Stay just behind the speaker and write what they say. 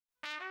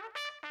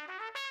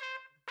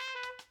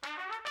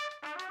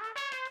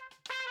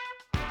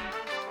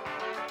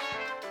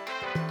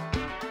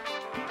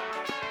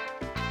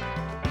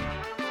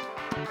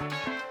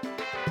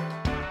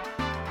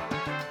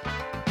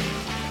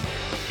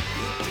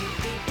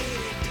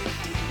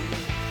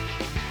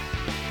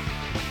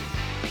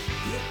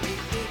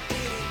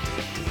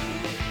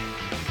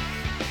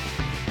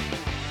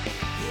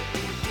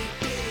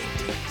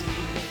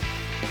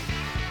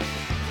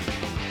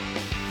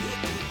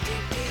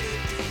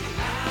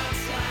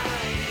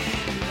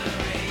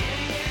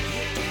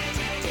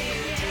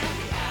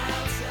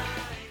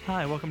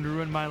Hi, welcome to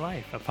Ruin My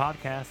Life, a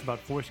podcast about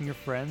forcing your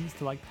friends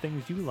to like the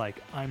things you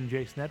like. I'm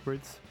Jason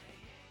Edwards.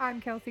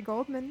 I'm Kelsey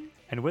Goldman.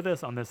 And with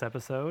us on this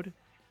episode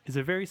is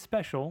a very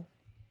special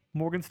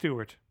Morgan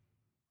Stewart.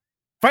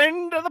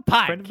 Friend of the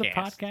podcast. Friend of the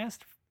podcast,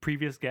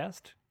 previous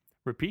guest,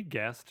 repeat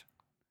guest.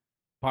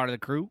 Part of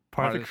the crew.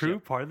 Part of the crew,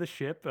 ship. part of the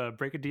ship.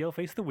 Break a deal,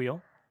 face the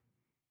wheel.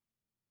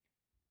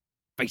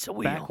 Face the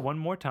wheel. Back one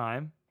more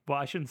time. Well,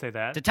 I shouldn't say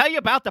that. To tell you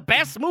about the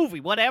best movie,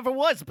 whatever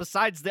was,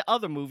 besides the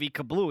other movie,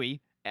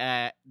 Kablooey,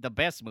 the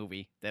best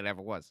movie that ever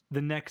was.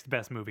 The next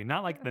best movie.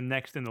 Not like the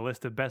next in the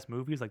list of best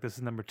movies, like this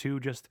is number 2,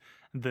 just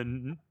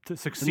the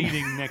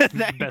succeeding next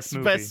best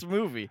movie. Best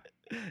movie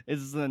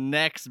is the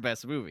next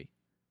best movie.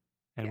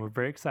 And we're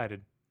very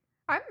excited.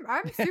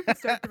 I'm super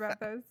stoked about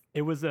this.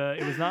 It was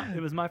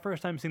my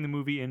first time seeing the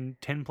movie in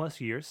 10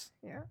 plus years.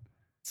 Yeah.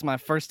 It's my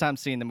first time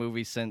seeing the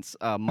movie since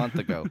a month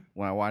ago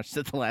when I watched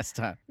it the last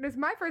time. It was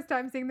my first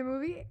time seeing the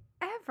movie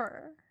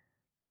ever.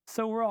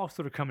 So we're all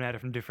sort of coming at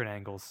it from different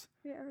angles.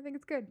 Yeah, I think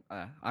it's good.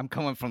 I'm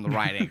coming from the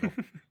right angle.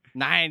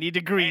 90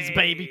 degrees,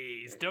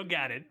 baby. Still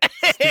got it.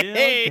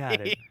 Still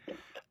got it.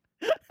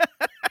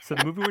 So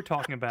the movie we're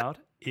talking about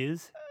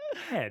is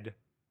Head.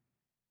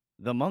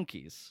 The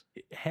Monkees.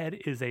 Head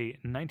is a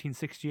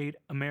 1968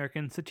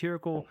 American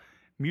satirical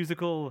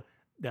musical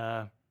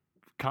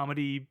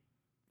comedy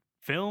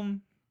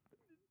film.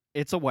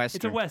 It's a Western.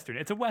 It's a Western.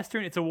 It's a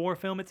Western. It's a war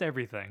film. It's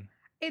everything.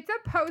 It's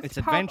a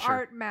post-pop adventure.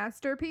 art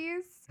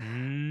masterpiece.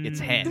 It's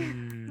Head.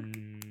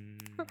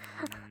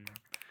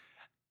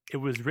 It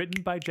was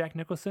written by Jack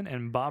Nicholson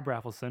and Bob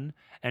Rafelson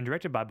and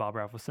directed by Bob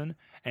Rafelson,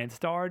 and it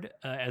starred,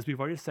 as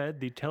we've already said,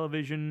 the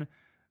television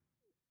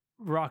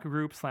rock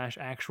group /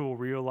 actual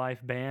real life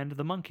band,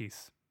 The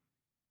Monkees.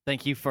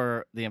 Thank you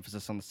for the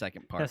emphasis on the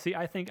second part. Now, see,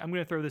 I think I'm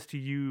going to throw this to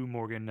you,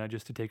 Morgan,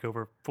 just to take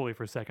over fully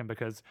for a second,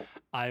 because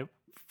I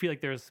feel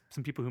like there's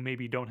some people who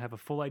maybe don't have a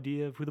full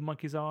idea of who The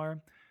Monkees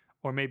are,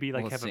 or maybe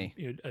like Let's have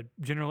a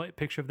general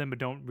picture of them, but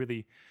don't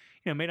really,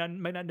 may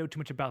not know too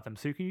much about them.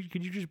 So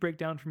could you just break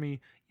down for me,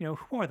 who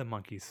are The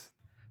Monkees?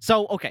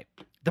 So, okay,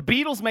 the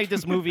Beatles made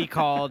this movie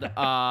called the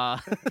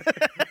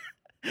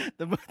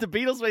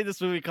Beatles made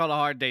this movie called A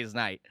Hard Day's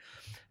Night,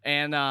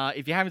 and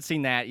if you haven't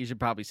seen that, you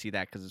should probably see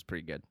that because it's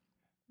pretty good.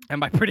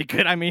 And by pretty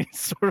good, I mean it's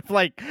sort of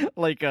like it's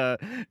like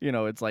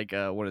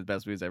one of the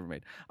best movies ever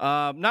made.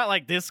 Not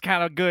like this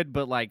kind of good,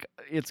 but like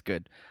it's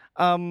good.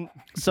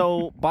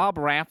 So Bob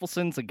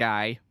Rafelson's a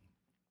guy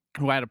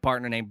who had a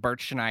partner named Bert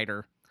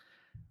Schneider,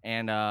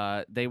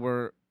 and they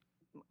were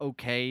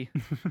okay,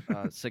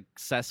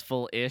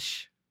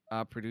 successful-ish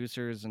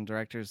producers and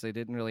directors. They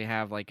didn't really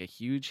have like a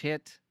huge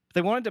hit.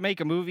 They wanted to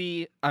make a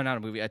movie, not a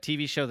movie, a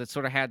TV show that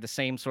sort of had the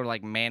same sort of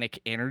like manic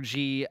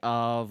energy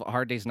of A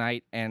Hard Day's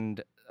Night,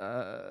 and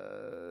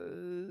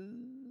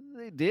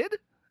they did.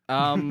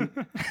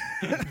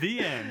 The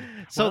end.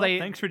 So well,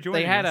 thanks for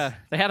joining us.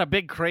 They had a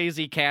big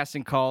crazy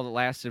casting call that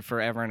lasted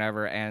forever and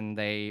ever, and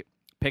they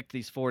picked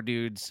these 4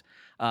 dudes: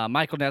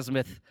 Michael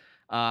Nesmith,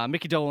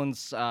 Mickey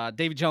Dolenz,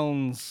 Davy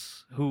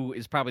Jones, who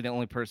is probably the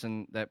only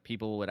person that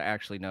people would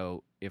actually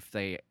know if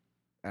they.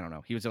 I don't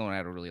know. He was the only one who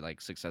had a really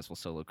successful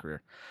solo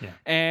career. Yeah.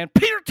 And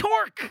Peter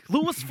Tork,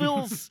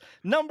 Louisville's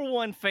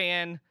 #1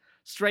 fan,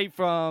 straight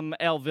from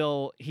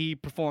Elville. He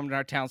performed in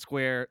our town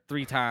square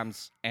 3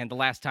 times, and the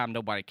last time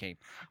nobody came.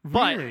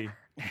 Really?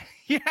 But,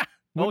 yeah.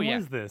 When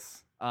was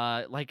this?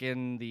 Like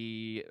in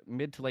the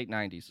mid to late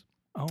 90s.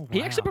 Oh, wow.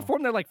 He actually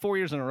performed there 4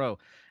 years in a row.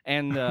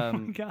 And oh,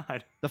 my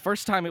God. the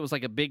first time it was a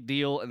big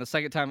deal, and the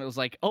second time it was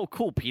oh,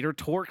 cool, Peter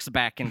Tork's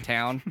back in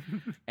town.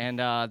 And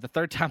the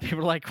third time people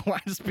were like, why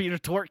does Peter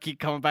Tork keep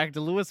coming back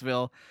to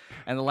Louisville?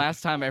 And the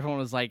last time everyone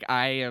was like,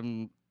 I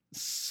am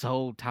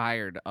so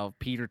tired of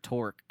Peter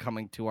Tork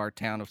coming to our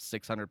town of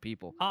 600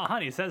 people.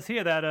 Honey, it says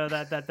here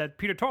that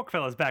Peter Tork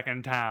fella's back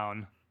in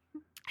town.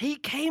 He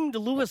came to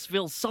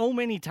Louisville so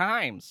many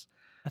times.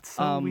 That's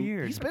so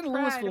weird. He's been to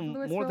Pride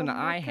Louisville of more than North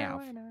I have.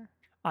 Carolina.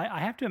 I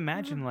have to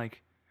imagine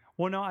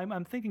well, no,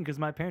 I'm thinking because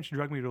my parents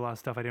drugged me to a lot of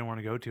stuff I didn't want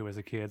to go to as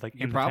a kid. Like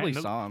You probably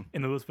saw him.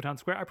 in the Louisville Town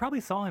Square. I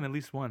probably saw him at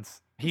least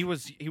once. He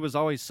was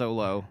always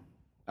solo.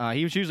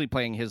 He was usually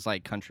playing his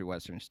country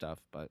western stuff,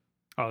 but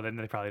Oh, then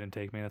they probably didn't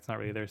take me. That's not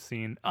really their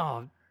scene.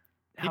 Oh,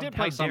 he did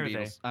play some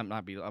Beatles. I'm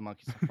not Beatles. I'm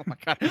Monkees. Oh my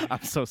God,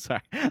 I'm so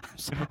sorry.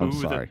 I'm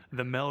sorry.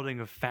 The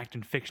melding of fact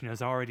and fiction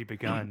has already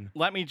begun.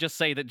 Let me just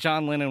say that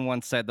John Lennon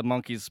once said the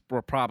Monkees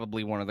were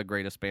probably one of the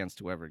greatest bands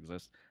to ever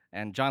exist.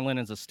 And John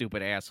Lennon's a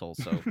stupid asshole,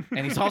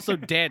 and he's also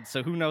dead,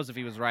 so who knows if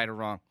he was right or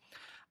wrong.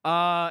 It's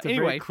a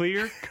Anyway, very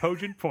clear,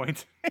 cogent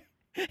point.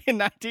 in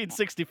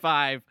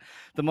 1965,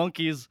 the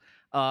Monkees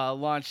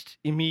launched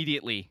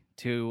immediately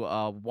to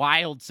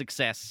wild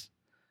success.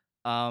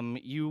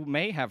 You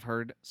may have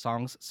heard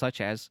songs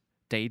such as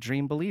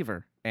Daydream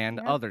Believer and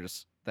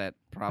others that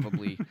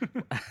probably,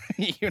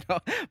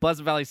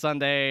 Pleasant Valley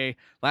Sunday,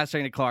 Last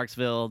Train to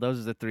Clarksville. Those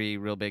are the 3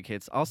 real big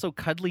hits. Also,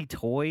 Cuddly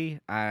Toy.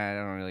 I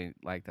don't really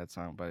like that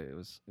song, but it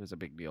was a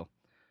big deal.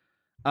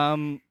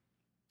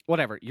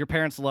 Whatever. Your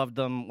parents loved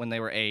them when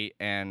they were 8,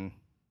 and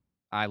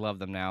I love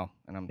them now.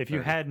 And I'm If you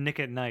 30. had Nick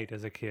at Night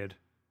as a kid.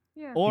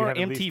 Yeah. or have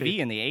at least MTV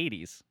in the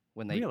 80s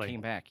when they Really?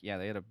 came back. Yeah,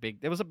 they had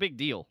it was a big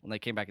deal when they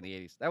came back in the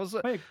 80s. That was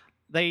Wait,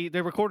 they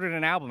recorded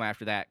an album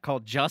after that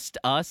called Just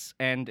Us,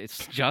 and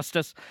it's Just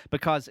Us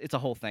because it's a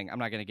whole thing. I'm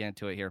not going to get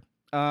into it here.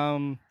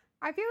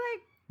 I feel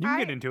like you can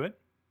get into it.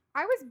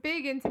 I was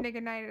big into Nick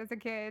at Night as a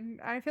kid. And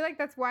I feel like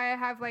that's why I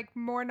have like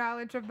more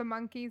knowledge of the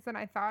Monkees than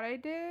I thought I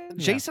did. Yeah.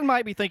 Jason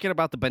might be thinking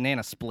about the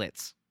Banana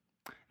Splits.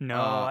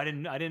 No, I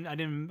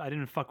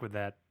didn't fuck with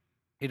that.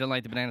 You don't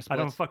like the Banana I Splits?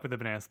 don't fuck with the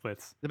Banana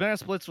Splits. The Banana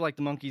Splits were like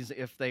the Monkees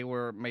if they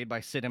were made by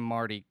Sid and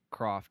Marty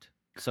Krofft.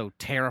 So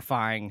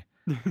terrifying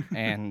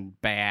and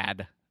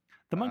bad.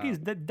 The Monkeys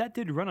that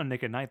did run on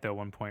Nick at Night though at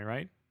one point,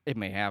 right? It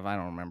may have. I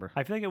don't remember.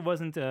 I feel like it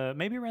wasn't.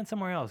 Maybe it ran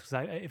somewhere else.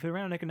 Because if it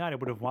ran on Nick at Night, I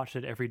would have watched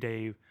it every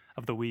day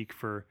of the week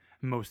for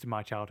most of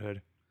my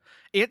childhood.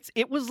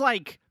 It was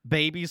like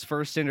baby's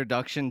first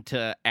introduction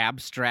to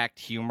abstract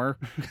humor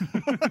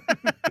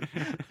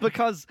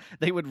because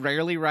they would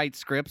rarely write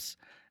scripts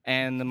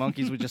and the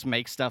Monkees would just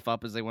make stuff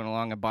up as they went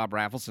along, and Bob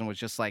Rafelson was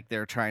just like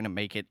they're trying to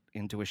make it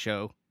into a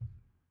show.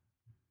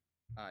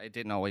 It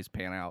didn't always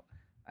pan out,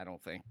 I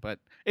don't think, but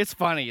it's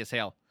funny as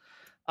hell.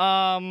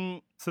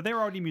 So they were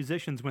already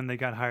musicians when they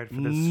got hired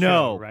for this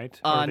No. show, right?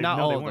 Or Not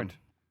no, all they of weren't.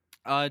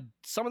 them.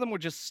 Some of them were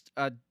just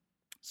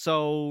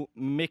so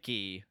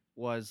Mickey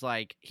was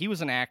like he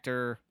was an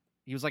actor.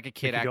 He was like a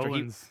kid Mickey actor.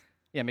 Dolenz.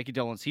 Yeah, Mickey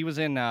Dolenz. He was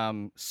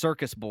in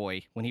Circus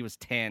Boy when he was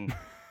 10.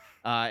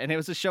 And it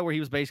was a show where he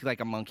was basically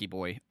like a monkey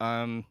boy.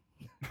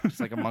 Just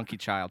like a monkey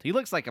child. He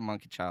looks like a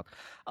monkey child.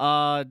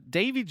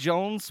 Davy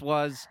Jones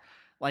was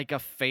like a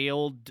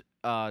failed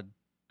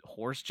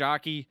horse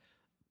jockey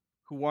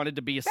who wanted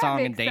to be a That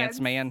song and makes dance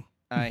sense. man.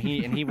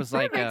 He was That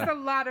like makes a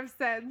lot of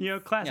sense. You know,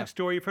 classic Yeah.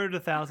 story. You've heard it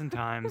 1,000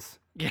 times.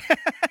 yeah.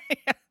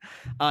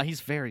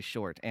 He's very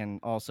short, and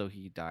also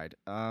he died.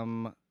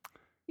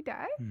 He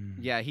died?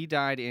 Yeah, he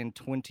died in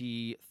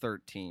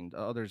 2013. The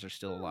others are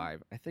still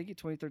alive. I think in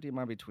 2013, it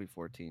might be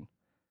 2014,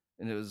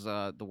 and it was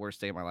the worst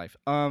day of my life.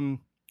 But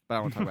I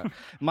won't talk about it.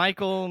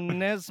 Michael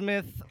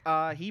Nesmith.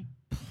 I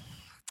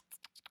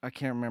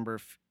can't remember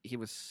if he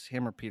was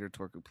him or Peter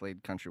Tork who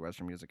played country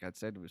western music. I'd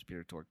said it was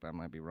Peter Tork, but I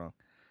might be wrong.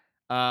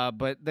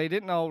 But they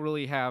didn't all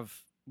really have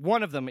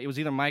one of them. It was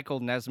either Michael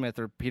Nesmith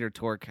or Peter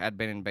Tork had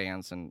been in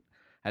bands and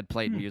had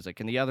played music,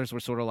 and the others were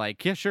sort of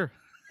like, yeah, sure,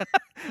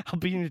 I'll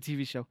be in a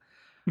TV show.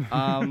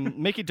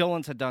 Mickey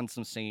Dolenz had done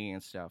some singing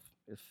and stuff.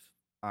 If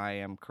I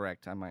am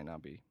correct, I might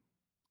not be.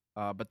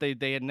 But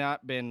they had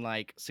not been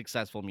like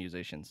successful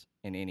musicians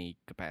in any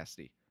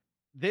capacity.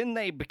 Then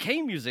they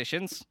became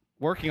musicians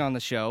working on the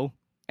show,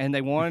 and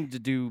they wanted to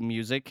do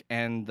music,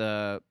 and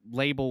the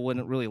label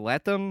wouldn't really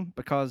let them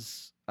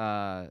because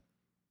they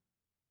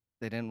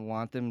didn't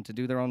want them to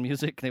do their own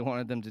music. They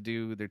wanted them to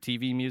do their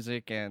TV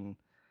music, and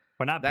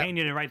We're not paying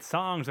you to write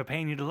songs. We're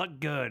paying you to look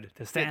good,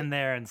 to stand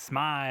there and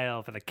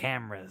smile for the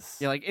cameras.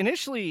 yeah, like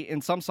initially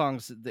in some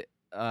songs,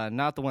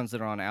 not the ones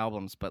that are on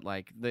albums, but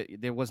like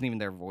there wasn't even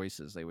their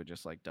voices. They would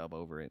just like dub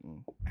over it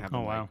and have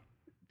them like,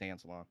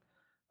 dance along.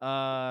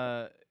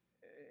 But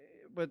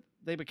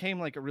they became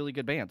like a really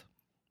good band.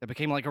 They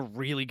became like a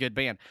really good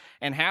band.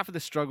 And half of the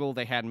struggle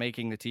they had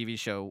making the TV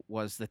show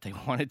was that they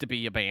wanted to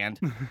be a band.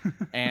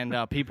 And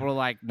people were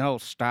like, no,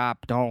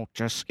 stop, don't,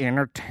 just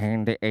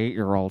entertain the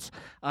 8-year-olds.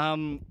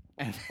 And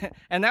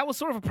that was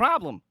sort of a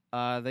problem.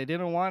 They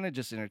didn't want to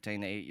just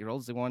entertain the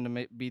 8-year-olds. They wanted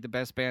to be the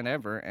best band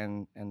ever,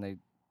 and they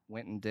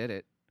went and did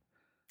it.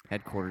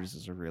 Headquarters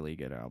is a really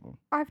good album.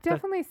 I've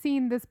definitely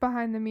seen this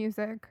behind the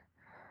music.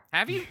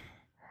 Have you?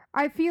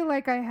 I feel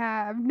like I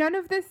have. None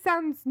of this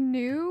sounds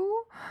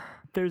new.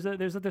 There's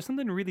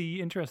something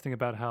really interesting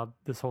about how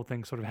this whole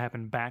thing sort of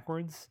happened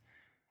backwards.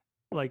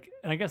 Like,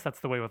 and I guess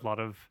that's the way with a lot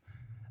of,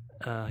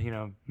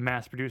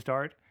 mass-produced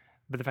art.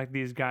 But the fact that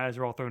these guys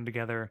are all thrown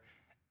together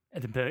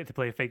to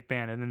play a fake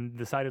band, and then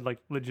decided like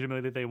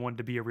legitimately that they wanted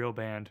to be a real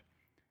band.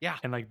 Yeah.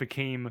 And like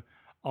became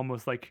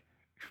almost like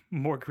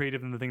more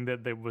creative than the thing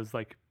that was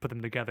like put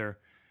them together.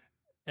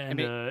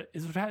 And it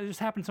just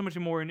happened so much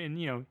more in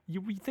you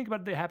think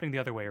about it happening the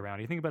other way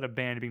around. You think about a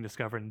band being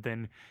discovered and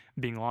then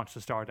being launched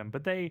to stardom,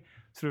 but they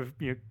sort of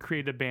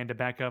created a band to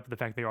back up the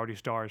fact they were already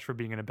stars for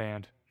being in a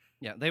band.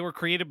 Yeah, they were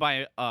created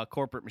by a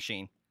corporate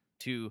machine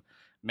to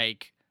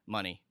make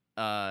money.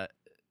 That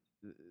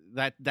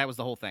was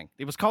the whole thing.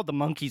 It was called the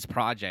Monkees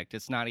Project.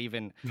 It's not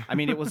even. I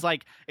mean, it's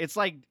like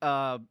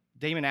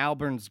Damon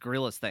Albarn's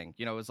Gorillaz thing.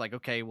 It was like,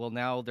 okay, well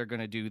now they're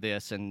gonna do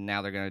this and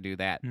now they're gonna do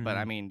that. But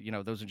I mean,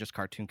 those are just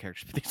cartoon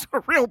characters. But these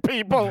are real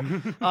people.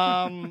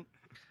 Oh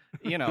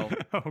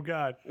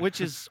God.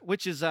 Which is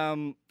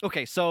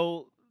okay.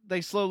 So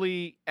they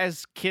slowly,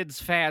 as kids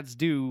fads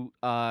do,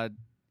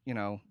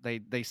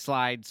 they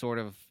slide sort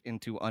of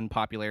into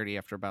unpopularity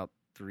after about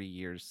 3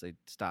 years. They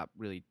stop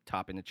really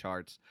topping the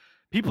charts.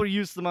 People are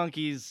used to the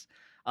Monkees.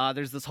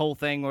 There's this whole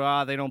thing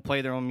where they don't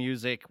play their own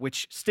music,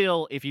 which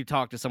still, if you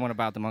talk to someone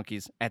about the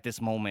Monkees at this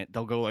moment,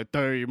 they'll go like,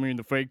 "Hey, you mean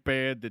the fake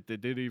band that they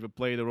didn't even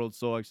play their own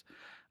songs?"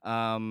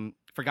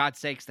 For God's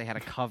sakes, they had a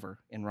cover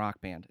in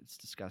Rock Band. It's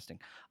disgusting.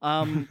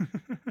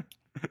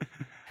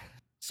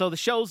 So the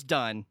show's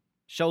done.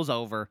 Show's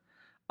over.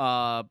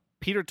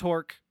 Peter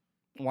Tork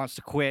wants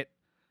to quit,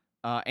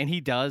 and he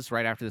does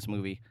right after this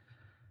movie.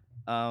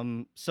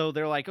 So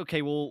they're like,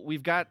 okay, well,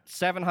 we've got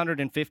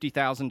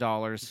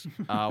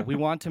 $750,000. We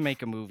want to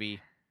make a movie.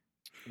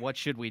 What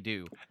should we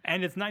do?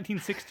 And it's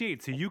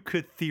 1968, so you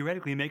could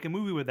theoretically make a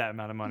movie with that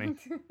amount of money.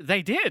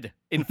 They did,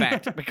 in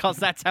fact, because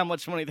that's how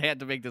much money they had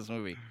to make this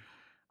movie.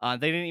 They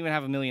didn't even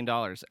have $1 million.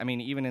 I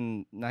mean, even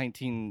in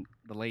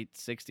the late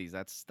 60s,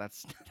 that's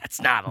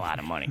not a lot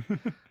of money.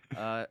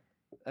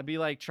 That'd be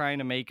like trying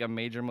to make a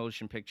major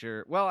motion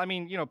picture. Well, I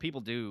mean, people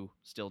do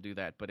still do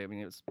that, but I mean,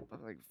 it was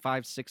like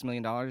 $5-6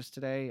 million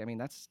today. I mean,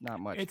 that's not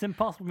much. It's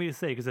impossible for me to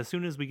say because as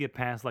soon as we get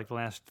past like the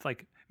last,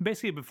 like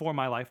basically before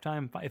my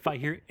lifetime, if I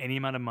hear any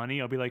amount of money,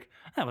 I'll be like,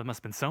 oh, it must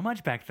have been so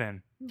much back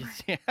then.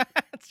 Yeah,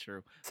 that's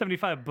true.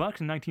 $75 in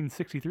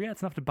 1963,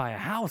 that's enough to buy a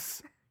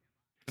house.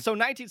 So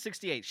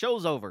 1968,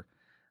 show's over.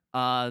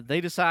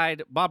 They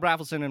decide, Bob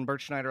Rafelson and Bert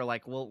Schneider are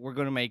like, well, we're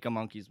going to make a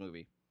Monkees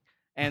movie.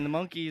 And the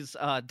Monkees,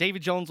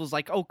 David Jones was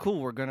like, oh,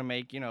 cool, we're going to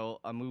make,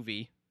 a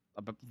movie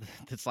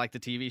that's like the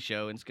TV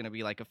show, and it's going to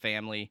be like a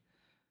family,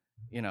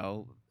 It's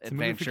adventure, a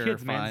movie for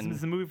kids, fun. man.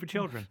 It's a movie for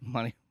children.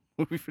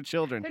 Movie for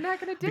children. They're not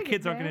gonna dig The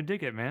kids it, aren't going to man.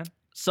 dig it, man.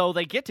 So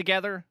they get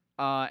together,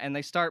 and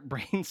they start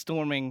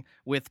brainstorming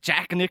with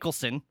Jack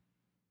Nicholson.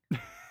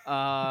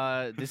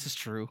 This is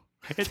true.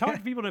 It's hard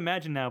for people to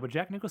imagine now, but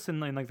Jack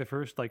Nicholson in like the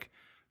first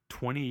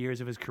 20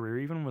 years of his career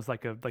even was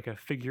like a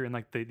figure in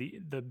like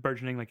the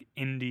burgeoning like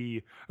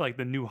indie, like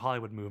the new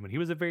Hollywood movement. He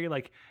was a very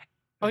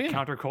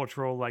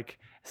countercultural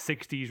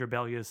 60s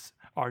rebellious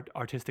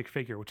artistic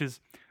figure, which is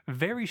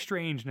very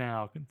strange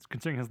now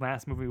considering his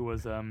last movie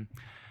was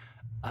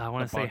I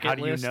want to say How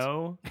Do You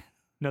Know?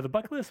 No, The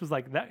Bucket List was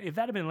like that. If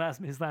that had been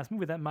his last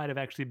movie, that might have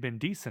actually been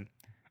decent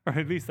or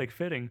at least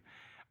fitting.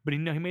 But he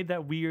made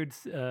that weird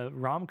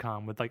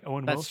rom-com with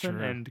Owen That's Wilson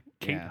true. and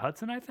Kate Yeah.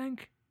 Hudson, I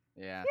think.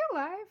 Yeah. You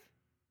alive?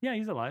 Yeah,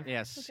 he's alive.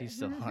 Yes, Okay. he's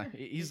still alive.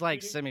 He's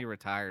like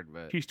semi-retired,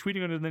 but He's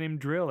tweeting under the name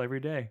Drill every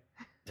day.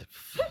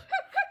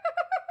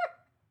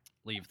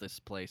 leave this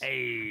place.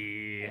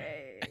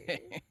 Hey,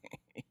 Hey.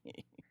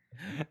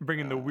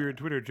 bringing the weird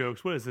Twitter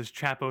jokes. What is this,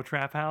 Chapo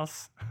Trap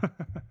House?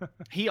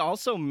 He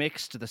also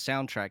mixed the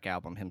soundtrack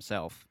album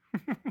himself.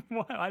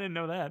 What? I didn't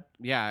know that.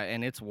 Yeah,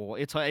 and it's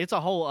a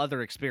whole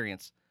other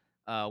experience.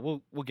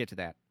 We'll get to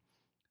that.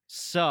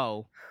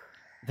 So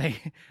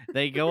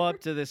they go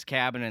up to this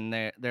cabin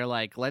and they're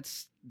like,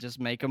 let's just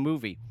make a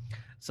movie.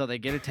 So they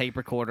get a tape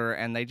recorder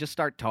and they just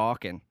start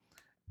talking.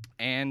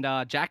 And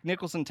Jack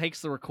Nicholson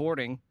takes the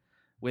recording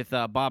with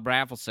Bob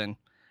Rafelson,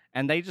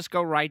 and they just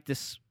go write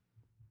this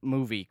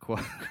movie.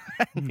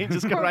 They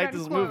just go write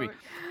this movie.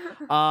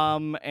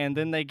 And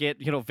then they get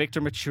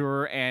Victor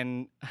Mature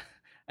and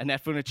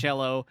Annette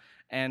Funicello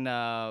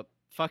and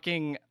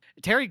fucking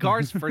Terry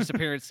Garr's first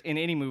appearance in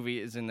any movie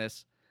is in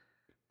this.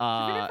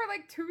 She's in it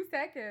for 2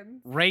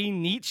 seconds. Ray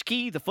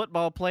Nitschke, the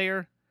football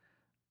player.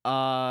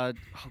 Oh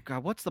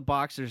god, what's the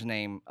boxer's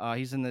name?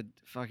 He's in the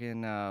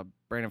fucking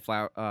Brandon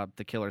Flower,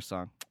 the Killer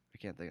song. I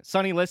can't think of it.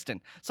 Sonny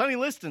Liston. Sonny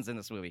Liston's in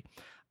this movie.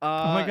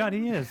 Oh my god,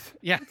 he is.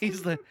 Yeah,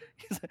 he's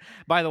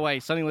By the way,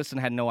 Sonny Liston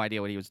had no idea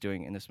what he was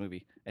doing in this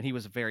movie, and he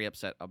was very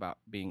upset about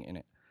being in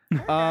it.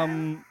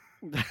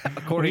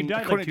 According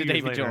died, 2 to years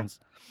David later. Jones.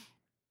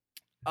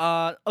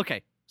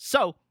 Okay,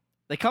 so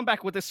they come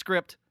back with this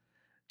script.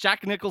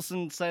 Jack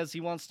Nicholson says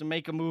he wants to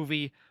make a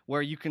movie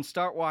where you can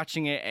start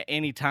watching it at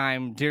any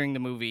time during the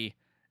movie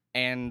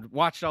and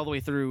watch it all the way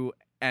through,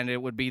 and it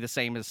would be the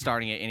same as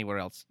starting it anywhere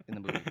else in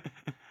the movie.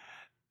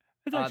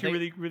 It's actually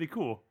really, really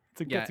cool.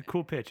 That's a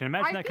cool pitch. And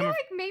imagine I that feel coming.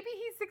 like maybe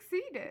he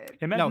succeeded.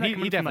 Imagine No, that he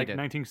coming from definitely did.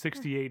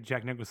 1968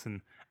 Jack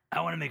Nicholson.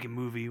 I want to make a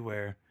movie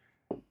where.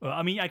 Well,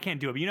 I mean, I can't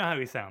do it, but you know how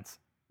he sounds.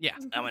 Yeah,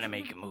 I'm gonna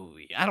make a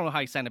movie. I don't know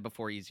how he sounded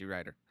before Easy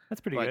Rider.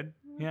 That's pretty But- good.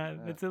 Yeah,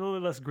 it's a little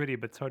less gritty,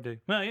 but it's hard to.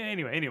 Well, yeah,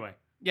 anyway.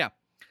 Yeah.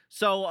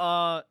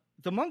 So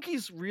the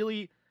Monkees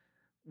really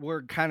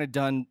were kind of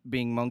done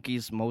being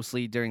Monkees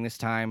mostly during this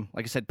time.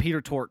 Like I said,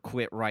 Peter Tork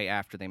quit right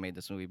after they made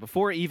this movie.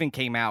 Before it even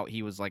came out,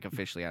 he was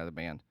officially out of the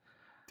band.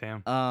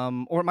 Damn.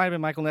 Or it might have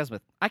been Michael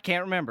Nesmith. I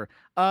can't remember.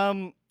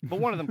 But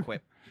one of them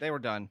quit. They were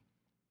done.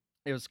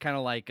 It was kind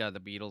of like the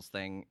Beatles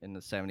thing in the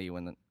 70s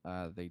when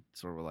they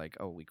sort of were like,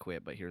 oh, we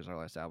quit, but here's our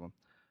last album.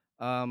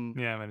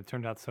 Yeah, man, it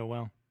turned out so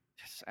well.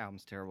 This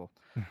album's terrible.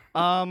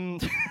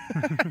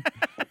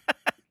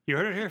 You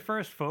heard it here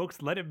first,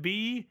 folks. Let it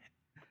be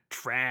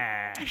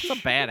trash. It's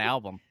a bad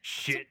album.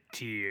 Shit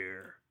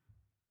tier.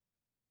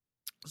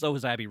 So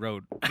was Abbey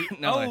Road.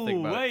 Now that I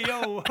think about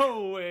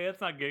it. Wait. Let's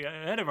not get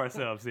ahead of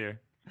ourselves here.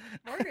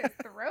 We're just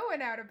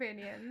throwing out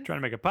opinions. Trying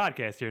to make a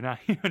podcast here, not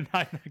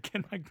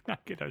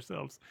get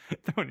ourselves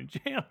thrown in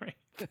jail. Right?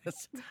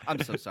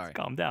 I'm so sorry.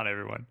 Calm down,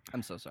 everyone.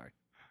 I'm so sorry.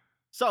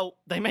 So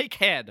they make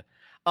Head,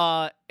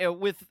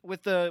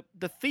 with the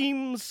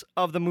themes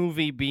of the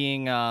movie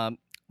being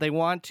they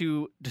want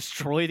to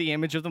destroy the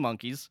image of the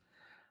Monkees.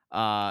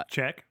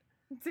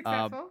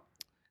 Successful.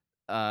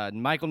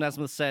 Michael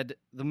Nesmith said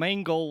the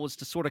main goal was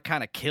to sort of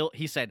kind of kill.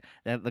 He said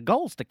the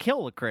goal is to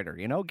kill the critter,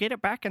 get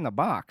it back in the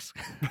box.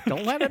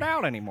 Don't let it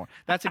out anymore.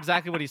 That's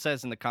exactly what he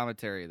says in the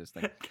commentary of this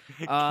thing.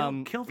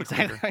 Kill the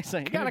exactly. critter. I say,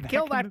 you Get got to it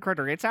kill back in that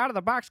critter. It's out of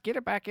the box. Get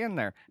it back in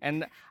there.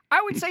 And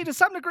I would say to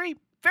some degree,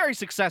 very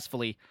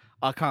successfully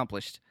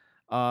accomplished.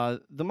 The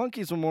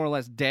monkeys were more or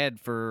less dead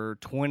for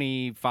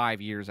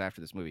 25 years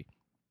after this movie.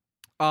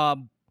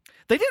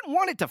 They didn't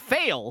want it to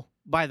fail,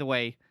 by the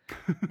way.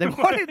 They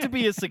wanted it to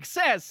be a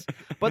success,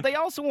 but they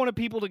also wanted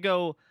people to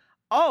go,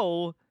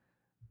 oh,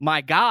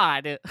 my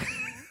God,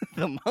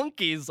 the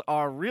monkeys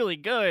are really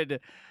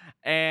good,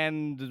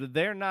 and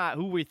they're not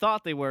who we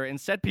thought they were.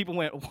 Instead, people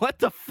went, what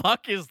the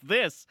fuck is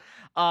this?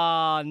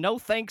 No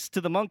thanks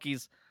to the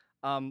monkeys.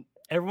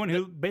 Everyone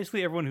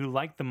who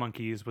liked the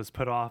monkeys was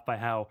put off by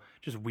how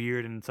just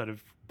weird and sort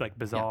of like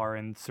bizarre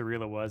and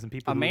surreal it was, and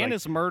people. A man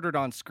is murdered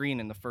on screen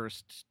in the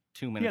first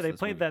 2 minutes. Yeah, they of this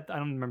played movie. that. I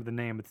don't remember the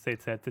name, but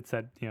it said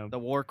The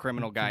war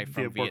criminal guy the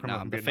from war criminal Vietnam,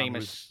 from the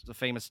Vietnam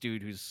famous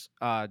dude who's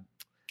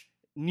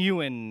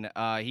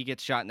Nguyen. He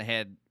gets shot in the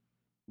head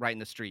right in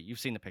the street. You've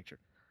seen the picture.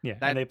 Yeah,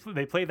 That- and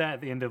they play that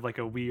at the end of like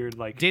a weird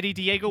like Diddy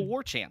Diego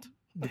war chant.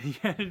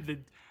 yeah,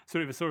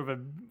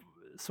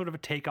 sort of a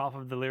takeoff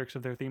of the lyrics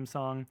of their theme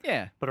song,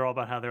 Yeah. but are all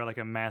about how they're like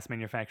a mass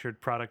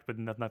manufactured product, but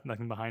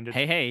nothing behind it.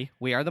 Hey,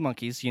 we are the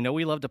monkeys. You know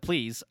we love to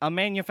please. A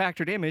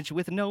manufactured image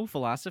with no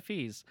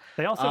philosophies.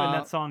 They also in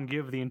that song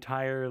give the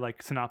entire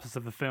like synopsis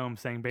of the film,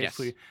 saying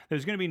basically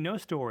there's going to be no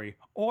story,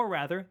 or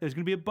rather, there's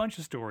going to be a bunch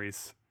of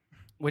stories.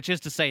 Which is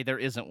to say there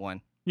isn't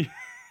one.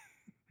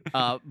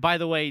 By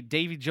the way,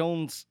 Davy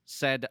Jones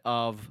said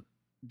of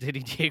Diddy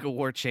Diego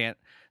war chant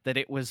that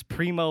it was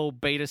primo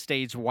beta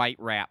stage white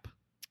rap.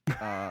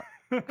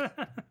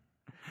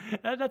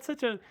 That's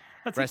such like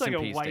in a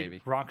peace, white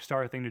Davey. rock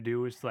star thing to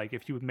do. Is like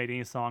if you made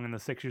any song in the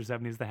 60s or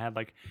 70s that had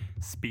like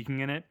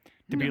speaking in it,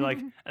 to be like,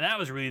 that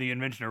was really the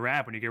invention of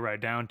rap when you get right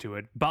down to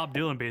it. Bob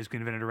Dylan basically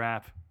invented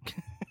rap.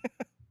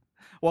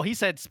 Well, he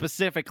said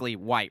specifically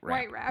white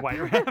rap. White rap.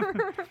 White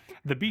rap.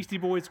 The Beastie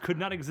Boys could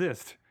not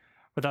exist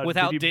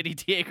without Diddy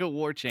Diego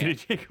war chant.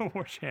 Diddy Diego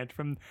war chant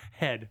from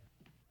Head.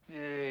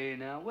 Hey,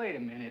 now, wait a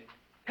minute.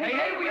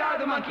 Hey, we are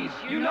the monkeys.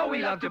 You know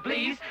we love to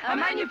please. A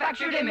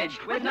manufactured image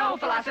with no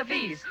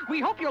philosophies. We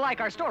hope you like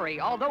our story,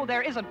 although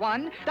there isn't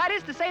one. That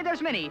is to say,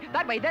 there's many.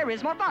 That way, there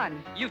is more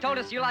fun. You've told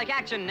us you like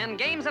action and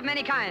games of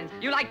many kinds.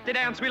 You like To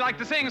dance, we like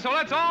to sing, so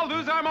let's all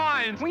lose our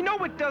minds. We know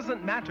it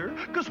doesn't matter,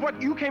 because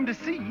what you came to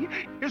see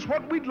is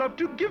what we'd love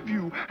to give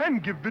you,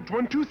 and give it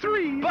 1, 2,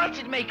 3. But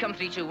it may come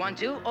 3, 2, 1,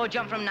 2, or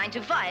jump from 9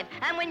 to 5,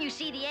 and when you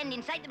see the end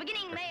in sight, the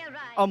beginning may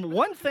arrive.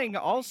 One thing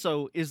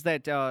also is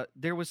that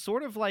there was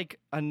sort of like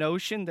a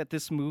notion that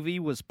this movie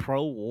was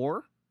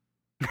pro-war,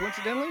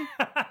 coincidentally.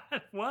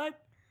 What?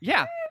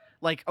 Yeah.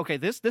 Like, okay,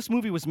 this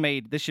movie was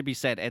made, this should be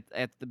said,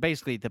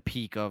 basically the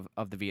peak of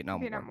the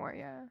Vietnam Vietnam War.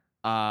 War,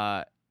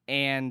 yeah.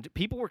 And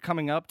people were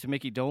coming up to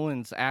Mickey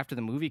Dolenz after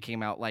the movie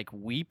came out, like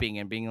weeping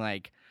and being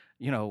like,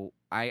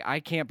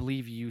 I can't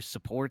believe you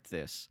support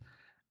this.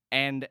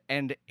 And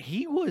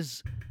he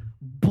was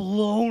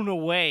blown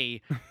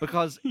away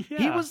because he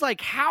Yeah. was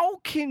like, how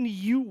can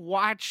you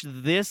watch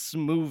this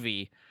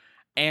movie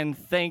and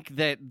think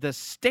that the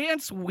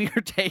stance we're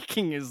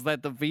taking is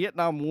that the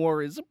Vietnam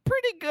War is a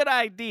pretty good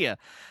idea?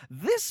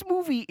 This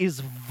movie is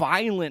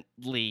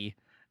violently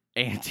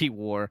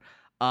anti-war.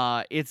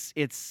 It's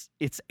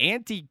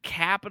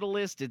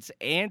anti-capitalist. It's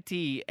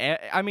anti.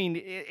 I mean,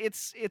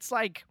 it's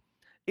like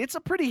it's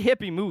a pretty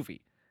hippie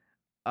movie.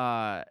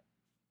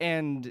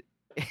 And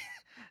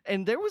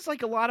there was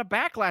like a lot of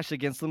backlash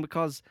against them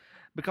because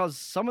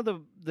some of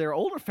their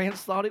older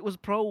fans thought it was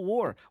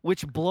pro-war,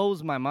 which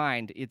blows my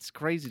mind. It's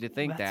crazy to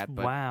think That's- that,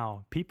 but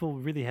wow, people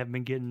really have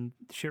been getting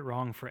shit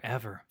wrong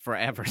forever.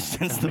 forever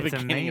since the It's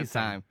beginning of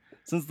amazing. time.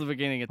 Since the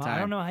beginning of Well, time. I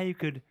don't know how you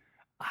could.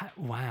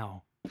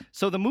 Wow.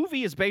 So the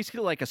movie is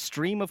basically like a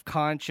stream of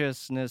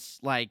consciousness.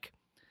 Like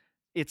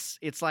it's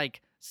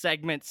like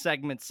segment,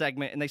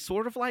 and they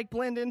sort of like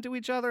blend into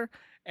each other.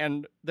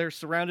 And they're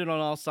surrounded on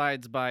all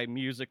sides by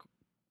music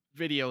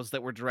videos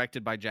that were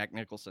directed by Jack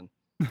Nicholson.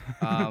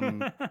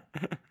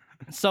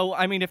 So,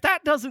 I mean, if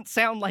that doesn't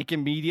sound like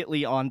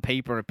immediately on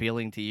paper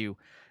appealing to you,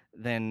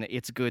 then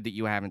it's good that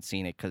you haven't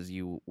seen it because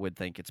you would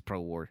think it's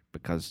pro-war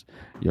because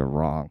you're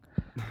wrong.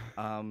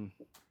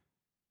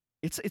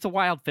 It's a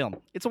wild film.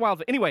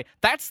 Anyway,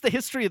 that's the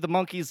history of the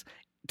monkeys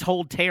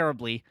told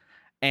terribly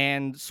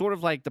and sort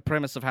of like the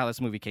premise of how this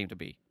movie came to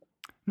be.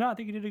 No, I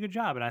think you did a good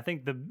job, and I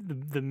think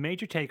the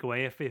major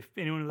takeaway, if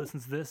anyone who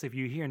listens to this, if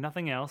you hear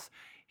nothing else,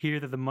 hear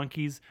that the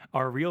Monkees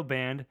are a real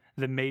band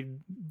that made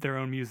their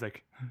own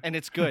music. And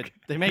it's good.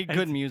 They make And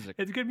good music.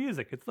 It's good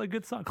music. It's like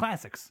good song,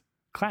 classics.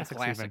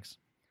 Classics.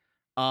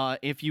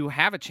 If you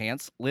have a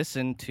chance,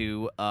 listen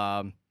to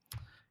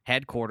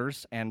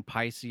Headquarters and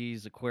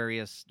Pisces,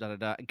 Aquarius,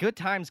 Good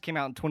Times came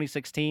out in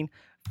 2016.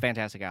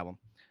 Fantastic album.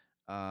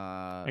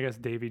 I guess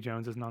Davy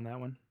Jones isn't on that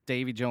one.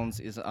 Davy Jones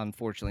is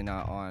unfortunately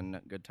not on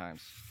Good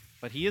Times,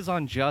 but he is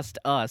on Just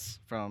Us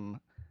from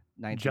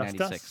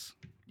 1996. Just Us?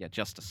 Yeah,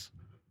 Justice,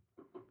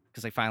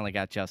 because they finally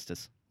got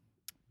justice.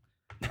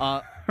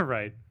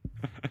 Right.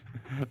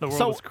 The world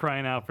So- was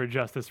crying out for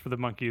justice for the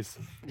monkeys.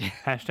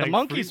 Hashtag The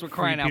monkeys free- were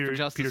crying free out Peter- for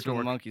justice Peter for the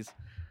Tork. monkeys.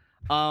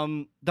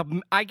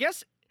 I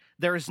guess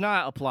there is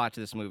not a plot to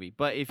this movie,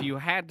 but if you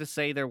had to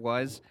say there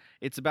was,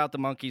 it's about the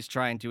monkeys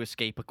trying to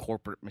escape a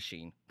corporate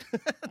machine.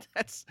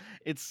 that's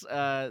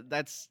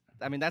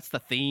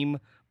the theme,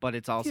 but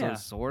it's also Yeah.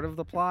 sort of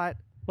the plot.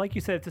 Like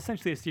you said, it's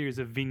essentially a series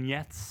of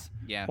vignettes.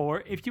 Yeah.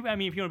 Or if you want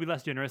to be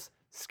less generous,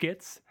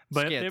 skits.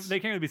 But Skits. they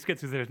can't really be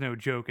skits because there's no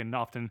joke and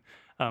often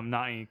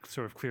not any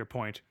sort of clear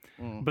point.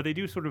 But they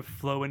do sort of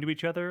flow into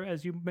each other,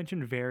 as you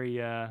mentioned, in very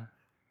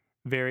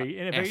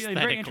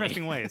Aesthetically.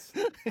 interesting ways.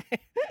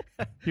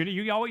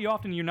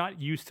 You're not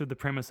used to the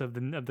premise of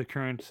the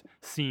current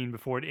scene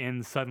before it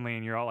ends suddenly,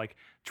 and you're all like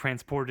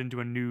transported into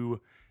a new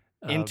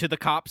Into the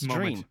cop's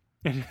moment.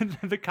 dream.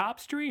 The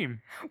cop's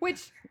dream.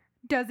 Which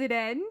does it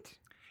end?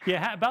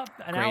 Yeah, about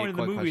an Great hour into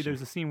the movie, question.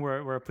 there's a scene where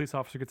a police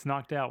officer gets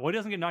knocked out. Well, he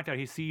doesn't get knocked out.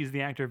 He sees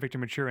the actor Victor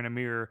Mature in a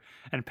mirror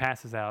and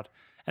passes out.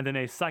 And then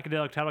a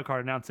psychedelic title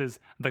card announces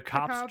the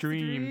cop's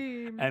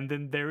dream. And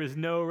then there is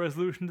no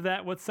resolution to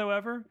that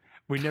whatsoever.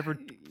 We never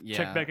Yeah.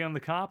 check back in on the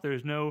cop.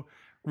 There's no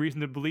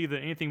reason to believe that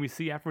anything we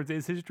see afterwards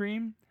is his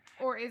dream.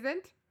 Or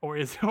isn't? Or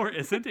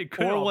isn't. It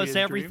could Or all be was his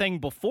dream. everything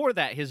before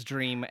that his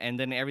dream, and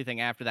then everything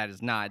after that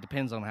is not? It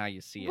depends on how you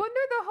see it. Well,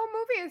 no, the whole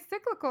movie is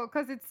cyclical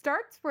because it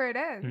starts where it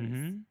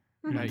ends.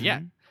 Mhm.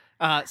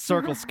 Yeah.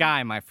 Circle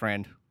Sky, my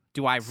friend.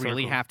 Do I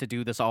really Circle. have to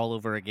do this all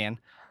over again?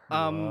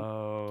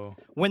 Whoa.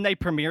 When they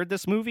premiered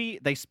this movie,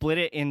 they split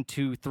it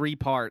into 3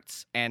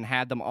 parts and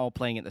had them all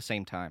playing at the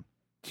same time.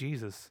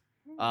 Jesus.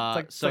 Uh,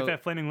 It's like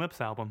that Flaming Lips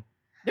album.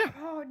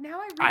 Oh, now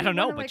I really I don't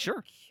know, wanna, but like,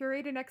 sure.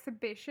 curate an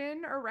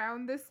exhibition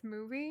around this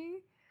movie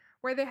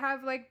where they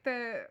have like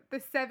the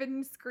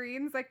 7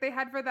 screens like they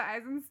had for the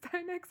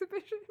Eisenstein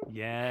exhibition.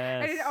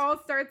 Yes. And it all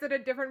starts at a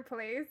different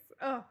place.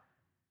 Oh,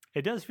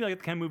 It does feel like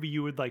the kind of movie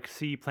you would like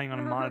see playing on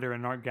a monitor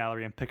in an art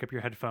gallery and pick up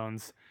your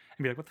headphones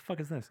and be like, "What the fuck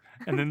is this?"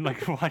 And then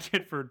like watch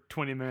it for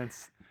 20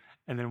 minutes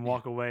and then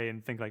walk away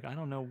and think like, "I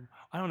don't know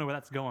where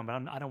that's going, but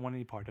I don't want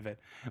any part of it."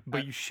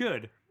 But you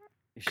should,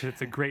 because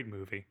it's a great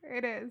movie.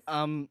 it is.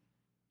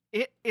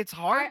 It's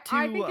hard to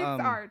I think it's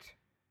art.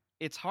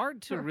 It's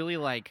hard to really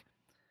like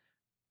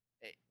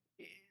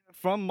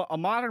from a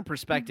modern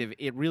perspective,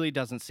 it really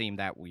doesn't seem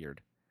that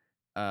weird.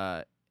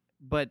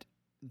 But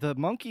the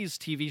Monkees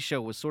TV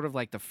show was sort of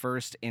like the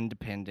first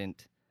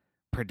independent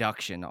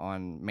production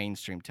on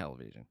mainstream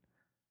television.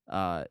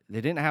 They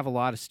didn't have a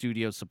lot of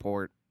studio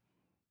support.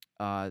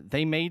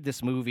 They made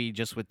this movie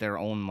just with their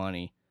own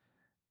money.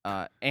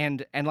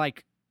 And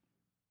like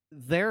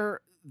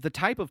they're the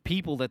type of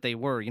people that they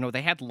were,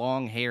 they had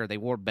long hair, they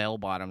wore bell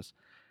bottoms.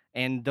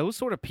 And those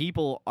sort of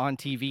people on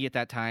TV at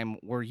that time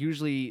were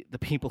usually the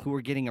people who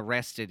were getting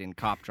arrested in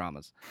cop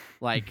dramas.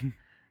 Like,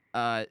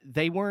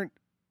 they weren't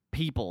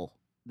people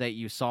that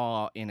you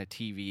saw in a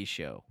TV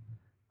show.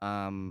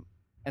 And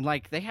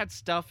like they had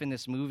stuff in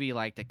this movie,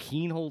 like the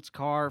Keenholz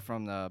car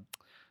from the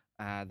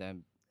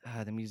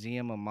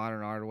Museum of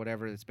Modern Art or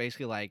whatever. It's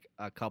basically like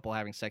a couple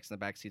having sex in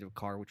the backseat of a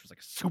car, which was like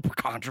a super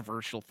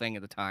controversial thing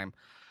at the time.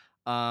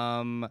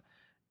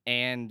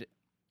 And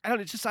I don't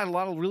know, it just had a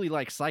lot of really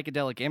like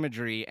psychedelic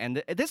imagery.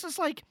 And this is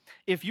like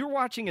if you're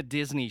watching a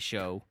Disney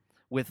show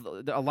with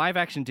a live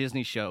action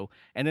Disney show,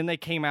 and then they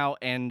came out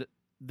and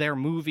their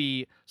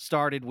movie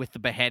started with the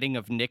beheading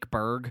of Nick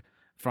Berg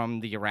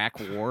from the Iraq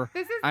War.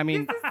 This is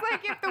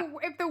like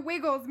if the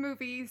Wiggles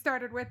movie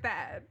started with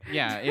that.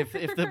 Yeah, if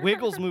the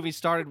Wiggles movie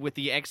started with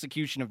the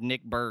execution of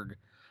Nick Berg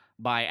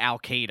by Al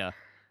Qaeda,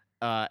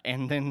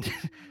 and then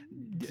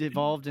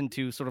evolved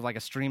into sort of like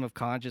a stream of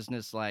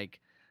consciousness, like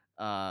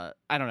I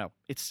don't know.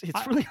 It's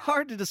really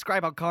hard to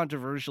describe how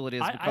controversial it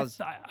is because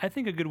I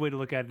think a good way to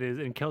look at it is,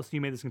 and Kelsey,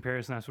 you made this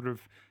comparison. I sort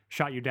of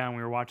shot you down when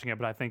we were watching it,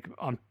 but I think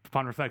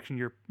upon reflection,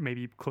 you're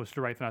maybe closer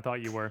to right than I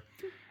thought you were.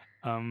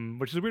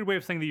 Which is a weird way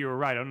of saying that you were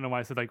right. I don't know why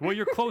I said like, well,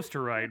 you're close to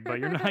right, but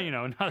you're not,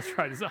 not as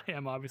right as I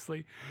am,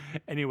 obviously.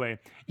 Anyway,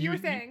 you were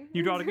saying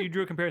you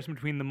drew a comparison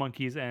between the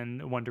Monkees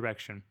and One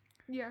Direction.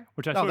 Yeah.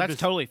 Which I that's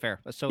totally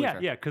fair. That's totally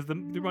fair. Yeah, because the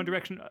One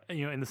Direction,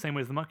 in the same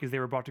way as the Monkees, they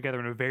were brought together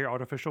in a very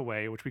artificial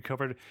way, which we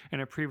covered in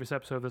a previous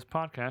episode of this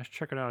podcast.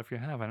 Check it out if you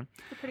haven't.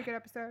 It's a pretty good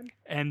episode.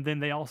 And then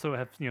they also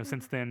have,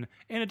 since then,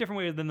 in a different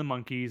way than the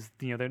Monkees,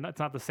 it's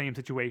not the same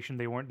situation.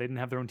 They didn't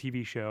have their own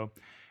TV show,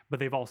 but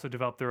they've also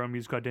developed their own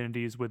musical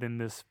identities within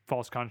this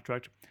false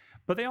construct.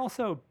 But they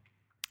also,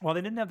 while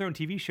they didn't have their own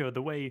TV show,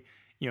 the way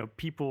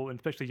people, and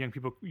especially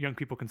young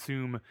people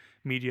consume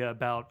media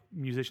about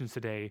musicians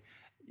today,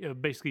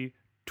 basically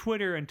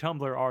Twitter and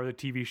Tumblr are the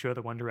TV show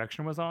that One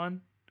Direction was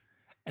on.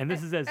 And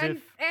this is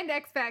and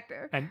X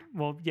Factor. And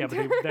well, yeah,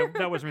 but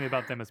that wasn't really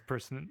about them as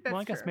person. That's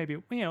well, I guess true.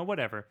 maybe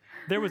whatever.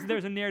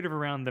 There's a narrative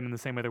around them in the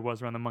same way there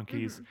was around the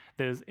Monkees.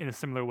 That is in a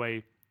similar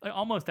way,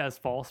 almost as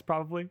false,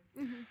 probably.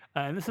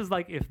 And this is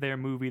like if their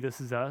movie "This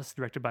Is Us,"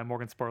 directed by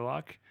Morgan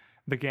Spurlock,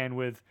 began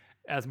with,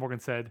 as Morgan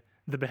said,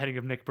 the beheading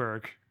of Nick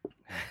Berg,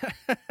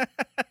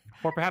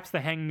 or perhaps the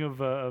hanging of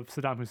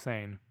Saddam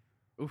Hussein,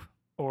 Oof.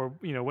 or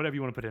whatever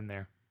you want to put in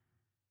there.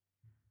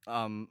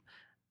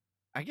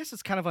 I guess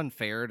it's kind of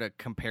unfair to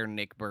compare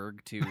Nick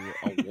Berg to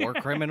a war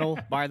criminal,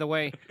 by the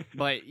way,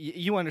 but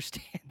you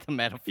understand the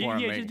metaphor.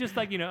 Yeah, just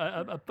like,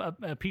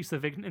 a piece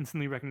of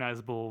instantly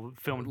recognizable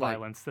filmed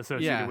violence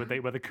associated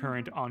with the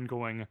current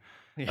ongoing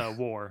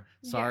war.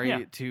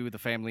 Sorry to the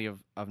family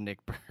of Nick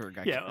Berg.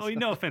 I guess.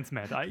 No offense,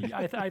 Matt.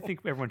 I think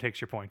everyone takes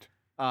your point.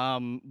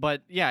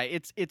 But yeah,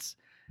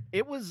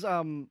 it was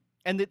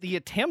and the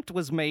attempt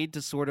was made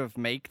to sort of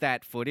make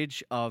that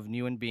footage of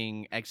Nguyen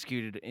being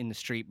executed in the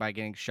street by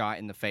getting shot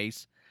in the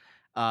face,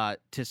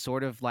 to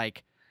sort of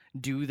like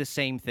do the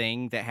same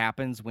thing that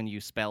happens when you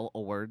spell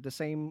a word the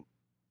same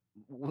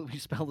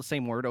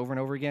word over and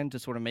over again, to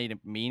sort of make it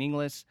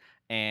meaningless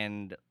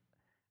and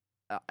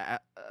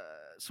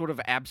sort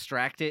of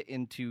abstract it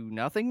into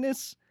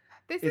nothingness.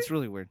 It's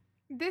really weird.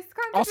 This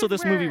concept also,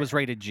 this movie was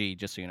rated G,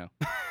 just so you know.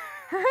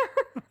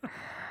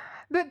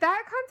 But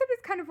that concept is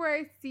kind of where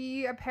I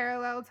see a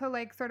parallel to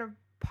like sort of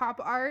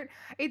pop art.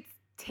 It's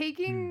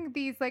taking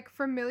these like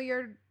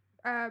familiar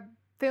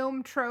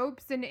film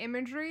tropes and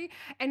imagery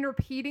and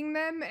repeating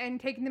them and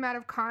taking them out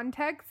of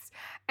context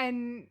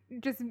and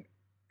just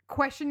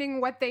questioning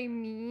what they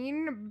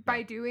mean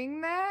by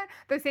doing that.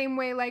 The same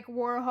way like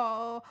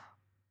Warhol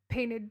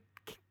painted,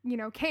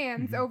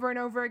 cans over and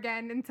over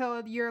again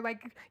until you're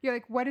like,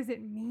 what does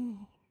it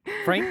mean?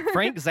 Frank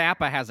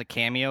Zappa has a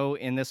cameo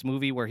in this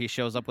movie where he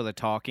shows up with a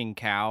talking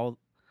cow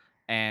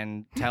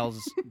and tells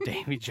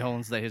Davy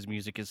Jones that his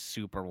music is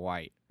super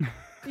white.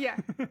 Yeah,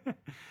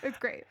 it's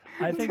great.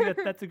 I think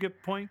that's a good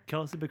point,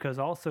 Kelsey, because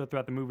also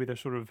throughout the movie, they're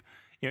sort of,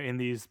 in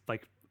these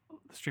like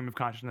stream of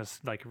consciousness,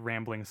 like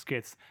rambling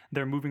skits,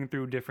 they're moving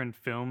through different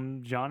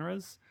film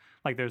genres.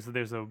 Like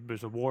there's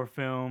a war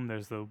film,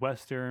 there's the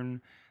Western,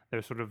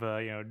 there's sort of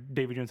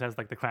Davy Jones has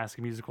like the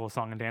classic musical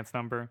song and dance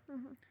number.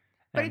 Mm-hmm.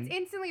 But it's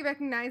instantly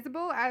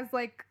recognizable as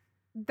like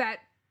that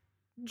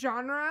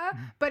genre,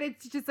 but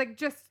it's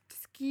just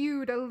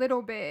skewed a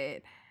little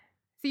bit.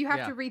 So you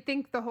have to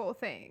rethink the whole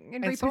thing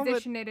and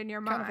reposition it in your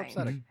mind. Kind of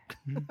upsetting.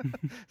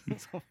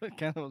 It's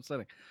kind of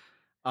upsetting.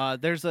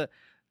 There's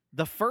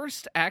the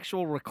first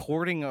actual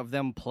recording of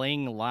them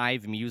playing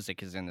live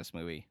music is in this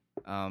movie.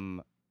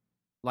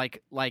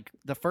 Like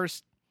the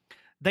first,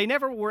 they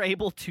never were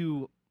able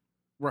to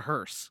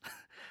rehearse.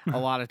 A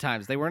lot of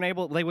times they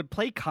would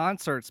play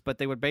concerts, but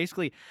they would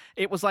basically,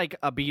 it was like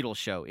a Beatles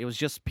show. It was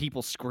just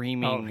people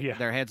screaming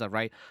their heads off,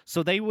 right?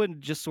 So they would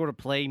just sort of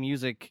play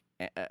music,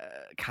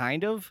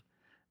 kind of,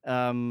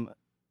 and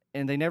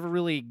they never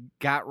really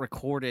got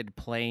recorded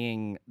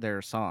playing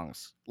their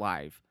songs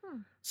live.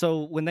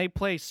 So when they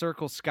play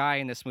Circle Sky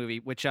in this movie,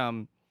 which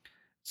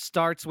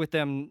starts with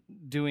them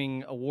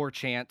doing a war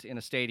chant in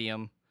a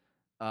stadium,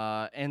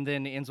 and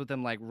then ends with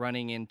them like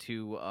running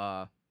into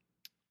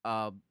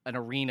an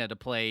arena to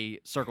play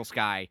Circle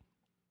Sky,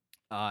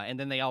 and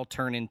then they all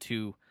turn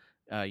into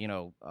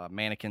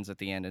mannequins at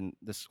the end, and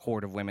this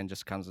horde of women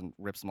just comes and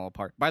rips them all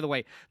apart. By the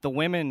way, the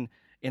women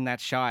in that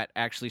shot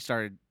actually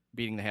started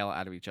beating the hell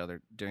out of each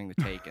other during the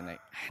take, and they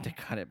had to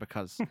cut it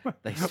because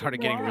they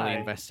started getting really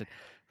invested.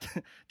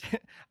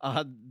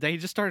 They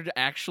just started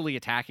actually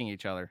attacking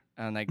each other,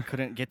 and they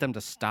couldn't get them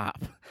to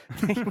stop.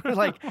 They were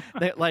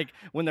like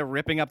when they're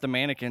ripping up the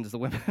mannequins, the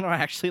women are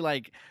actually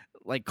like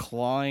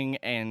clawing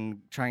and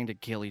trying to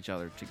kill each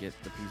other to get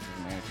the pieces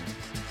of mannequins.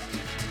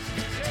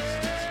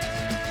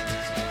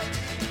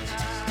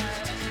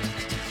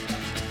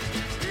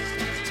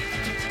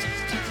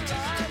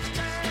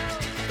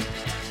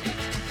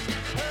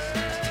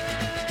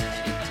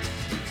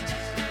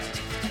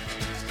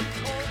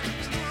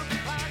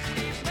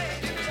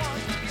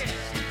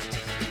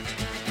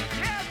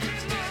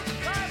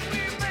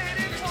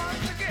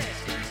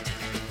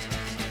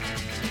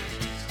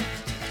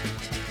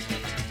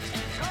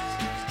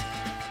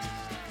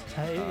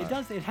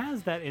 It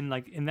has that in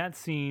that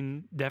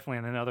scene, definitely,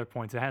 and in other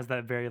points, it has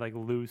that very like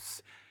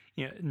loose,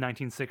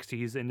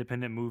 1960s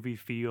independent movie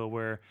feel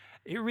where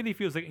it really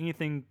feels like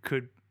anything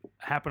could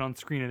happen on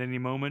screen at any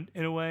moment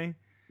in a way.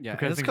 Yeah,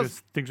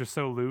 because things are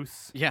so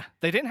loose. Yeah,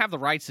 they didn't have the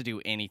rights to do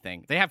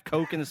anything. They have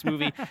Coke in this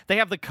movie. They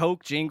have the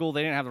Coke jingle.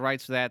 They didn't have the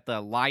rights for that. The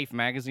Life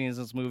magazine is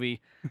in this movie,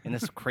 in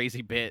this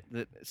crazy bit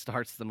that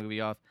starts the movie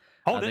off.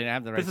 Hold it. They didn't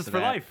have the rights This is to for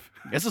that. life.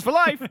 This is for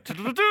life.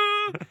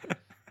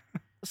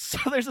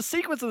 So there's a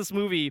sequence in this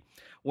movie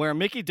where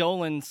Mickey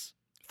Dolenz,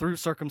 through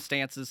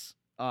circumstances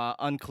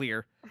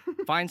unclear,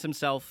 finds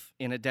himself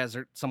in a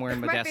desert somewhere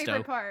in Modesto. My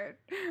favorite part.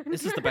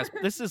 This is the best.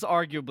 This is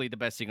arguably the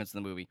best sequence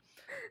in the movie,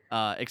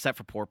 except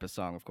for Porpoise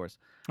Song, of course.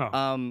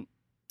 Oh.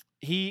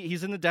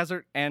 He's in the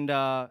desert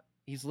and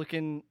he's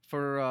looking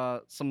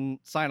for some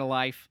sign of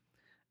life.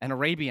 An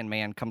Arabian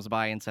man comes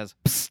by and says,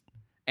 "Psst,"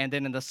 and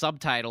then in the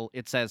subtitle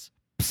it says,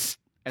 "Psst,"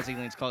 as he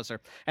leans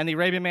closer, and the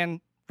Arabian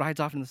man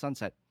rides off in the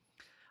sunset.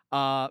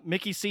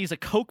 Mickey sees a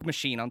Coke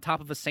machine on top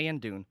of a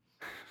sand dune,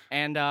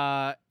 and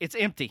it's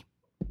empty.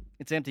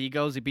 It's empty. He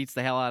goes, he beats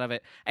the hell out of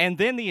it, and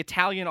then the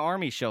Italian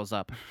army shows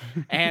up,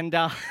 and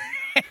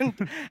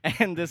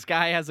and this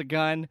guy has a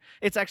gun.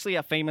 It's actually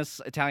a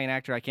famous Italian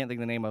actor. I can't think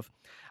of the name of.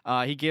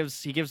 He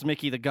gives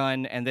Mickey the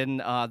gun, and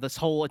then this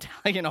whole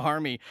Italian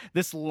army,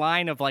 this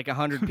line of like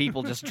 100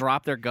 people, just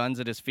drop their guns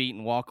at his feet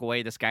and walk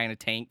away. This guy in a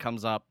tank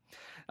comes up,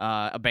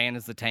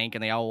 abandons the tank,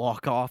 and they all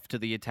walk off to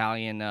the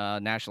Italian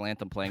national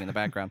anthem playing in the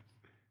background.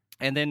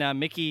 And then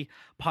Mickey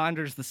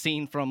ponders the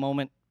scene for a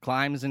moment,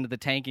 climbs into the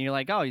tank, and you're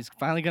like, oh, he's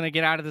finally going to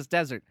get out of this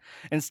desert.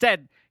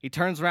 Instead, he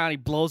turns around, he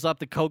blows up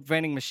the Coke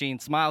vending machine,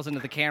 smiles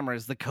into the camera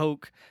as the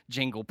Coke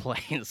jingle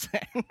plays.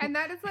 And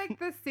that is like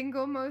the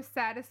single most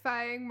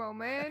satisfying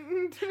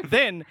moment.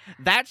 Then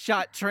that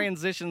shot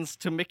transitions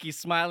to Mickey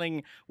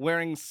smiling,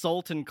 wearing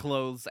Sultan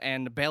clothes,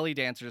 and belly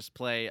dancers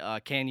play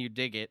Can You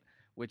Dig It,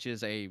 which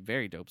is a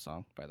very dope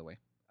song, by the way.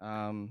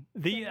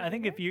 I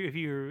think if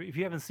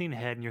you haven't seen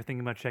Head and you're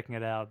thinking about checking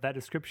it out, that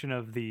description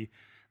of the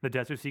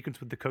desert sequence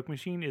with the Coke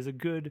machine is a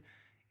good.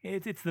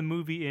 It's the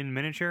movie in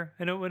miniature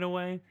in a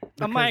way.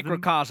 A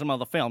microcosm of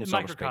the film. So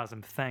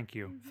microcosm. Thank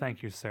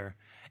you, sir.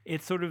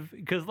 It's sort of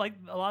because like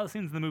a lot of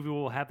scenes in the movie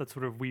will have that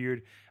sort of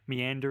weird,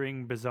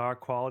 meandering, bizarre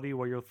quality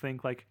where you'll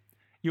think like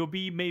you'll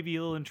be maybe a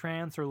little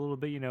entranced or a little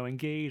bit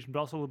engaged, but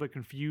also a little bit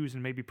confused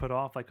and maybe put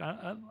off. Like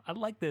I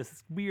like this.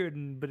 It's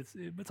weird, but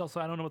it's also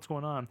I don't know what's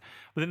going on.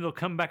 But then they'll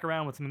come back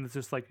around with something that's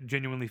just like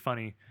genuinely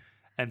funny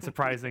and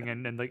surprising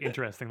and like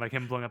interesting, like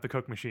him blowing up the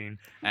Coke machine.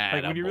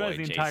 Like when you realize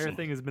the entire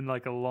thing has been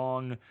like a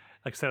long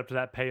like setup to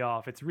that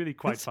payoff, it's really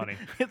quite funny.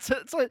 It's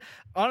like,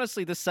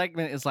 honestly, this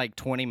segment is like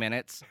 20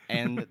 minutes,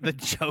 and the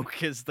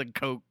joke is the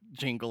Coke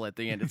jingle at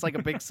the end. It's like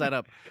a big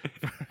setup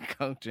for a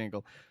Coke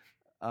jingle.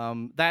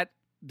 That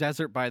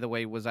desert, by the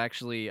way, was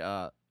actually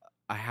a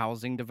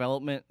housing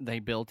development they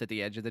built at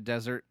the edge of the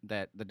desert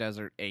that the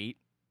desert ate.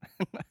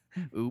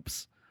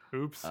 Oops.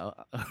 Oops.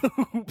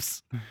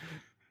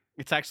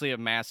 It's actually a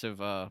massive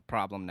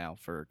problem now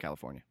for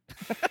California.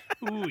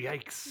 Ooh,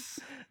 yikes.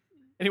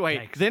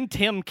 Anyway, then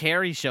Tim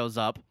Carey shows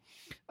up.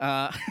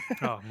 Oh,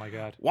 my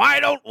God.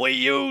 Why don't we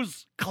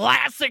use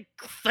classic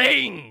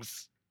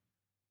things?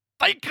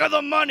 Think of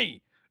the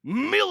money.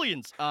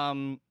 Millions.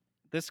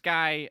 This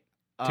guy...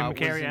 Tim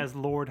Carey as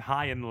Lord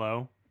High and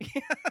Low.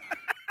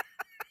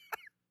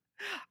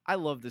 I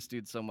love this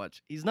dude so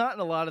much. He's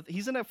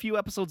in a few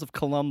episodes of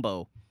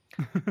Columbo.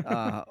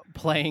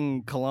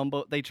 Playing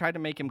Columbo. They tried to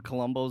make him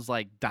Columbo's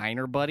like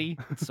diner buddy.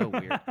 It's so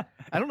weird.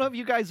 I don't know if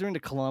you guys are into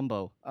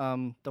Columbo.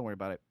 Don't worry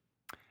about it.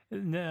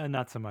 No,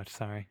 not so much.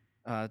 Sorry.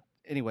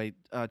 Anyway,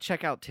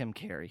 check out Tim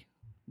Carey.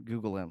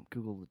 Google him.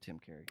 Google the Tim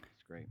Carey.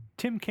 It's great.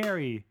 Tim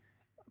Carey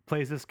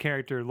plays this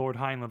character, Lord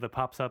Heinlein, that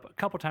pops up a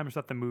couple times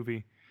throughout the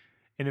movie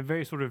in a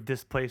very sort of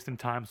displaced in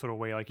time sort of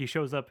way. Like he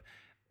shows up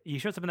in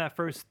that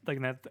first, like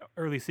in that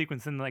early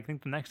sequence, and like, I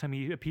think the next time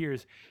he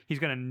appears, he's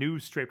got a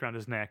noose draped around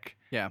his neck.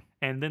 Yeah.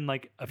 And then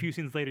like a few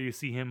scenes later, you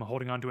see him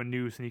holding onto a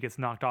noose, and he gets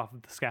knocked off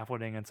of the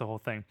scaffolding, and it's the whole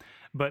thing.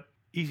 But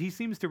he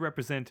seems to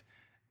represent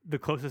the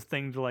closest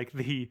thing to like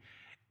the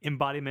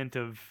embodiment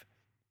of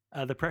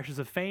the pressures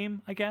of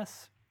fame, I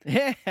guess.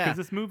 Yeah. Because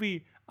this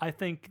movie, I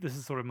think this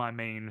is sort of my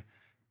main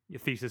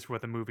thesis for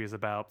what the movie is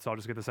about. So I'll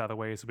just get this out of the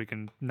way so we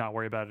can not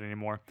worry about it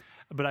anymore.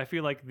 But I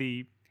feel like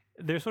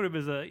there sort of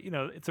is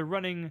it's a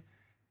running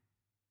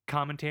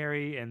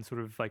commentary and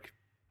sort of like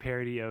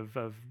parody of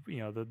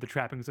the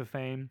trappings of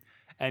fame.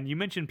 And you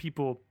mentioned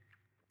people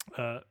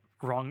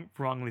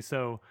wrongly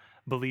so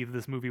believe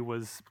this movie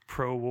was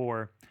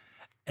pro-war,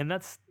 and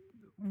that's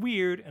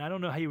weird. And I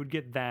don't know how you would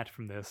get that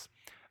from this,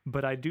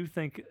 but I do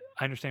think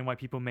I understand why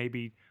people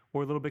maybe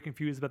were a little bit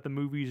confused about the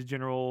movie's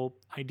general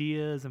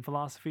ideas and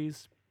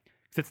philosophies,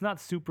 because it's not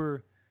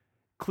super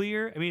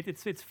clear. I mean,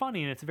 it's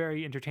funny and it's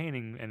very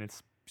entertaining, and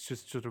it's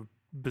just sort of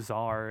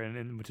bizarre,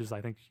 and which is,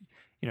 I think,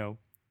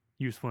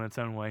 useful in its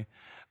own way.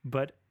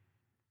 But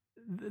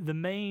the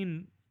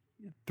main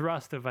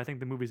thrust of, I think,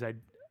 the movie's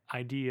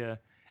idea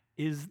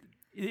is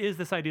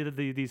this idea that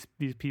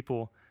these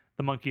people,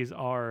 the monkeys,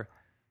 are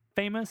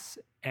famous,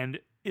 and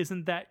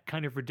isn't that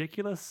kind of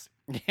ridiculous?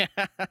 Yeah.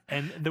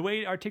 And the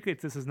way it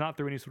articulates this is not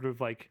through any sort of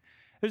like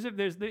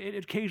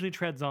it occasionally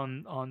treads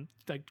on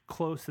like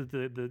close to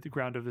the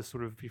ground of this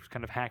sort of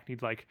kind of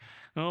hackneyed, like,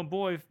 oh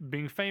boy,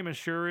 being famous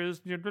sure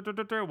is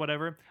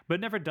whatever, but it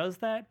never does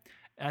that.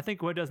 And I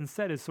think what it does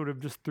instead is sort of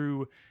just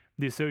through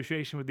the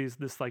association with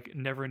this like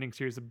never-ending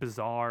series of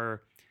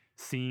bizarre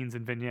scenes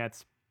and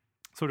vignettes,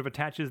 sort of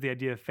attaches the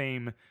idea of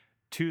fame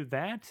to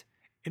that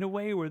in a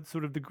way where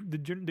sort of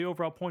the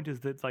overall point is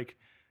that like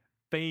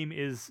fame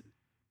is,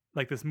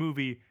 like this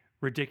movie,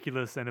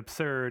 ridiculous and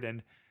absurd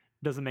and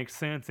doesn't make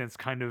sense, and it's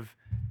kind of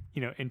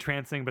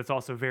entrancing, but it's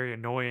also very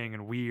annoying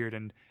and weird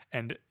and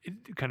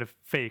kind of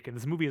fake. And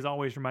this movie is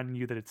always reminding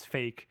you that it's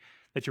fake,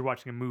 that you're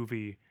watching a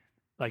movie.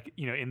 Like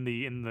in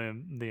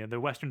the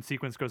Western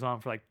sequence goes on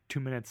for like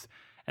 2 minutes,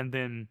 and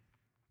then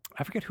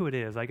I forget who it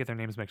is. I get their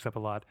names mixed up a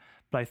lot,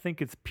 but I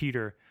think it's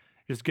Peter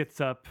just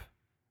gets up.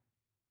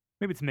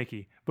 Maybe it's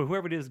Mickey, but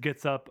whoever it is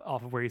gets up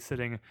off of where he's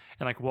sitting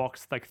and like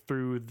walks like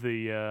through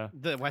the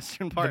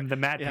Western part, the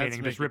matte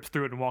painting, just rips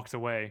through it and walks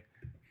away.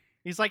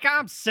 He's like,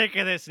 I'm sick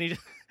of this, and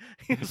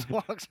he just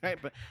walks right.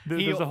 But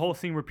There's a whole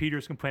scene where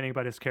Peter's complaining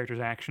about his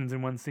character's actions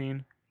in one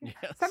scene. Yes.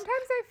 Sometimes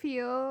I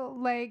feel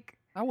like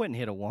I wouldn't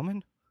hit a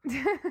woman.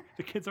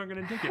 The kids aren't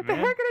gonna dig it, they're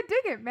man. not gonna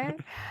dig it, man.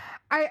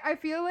 I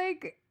feel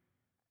like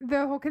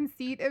the whole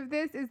conceit of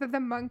this is that the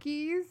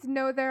monkeys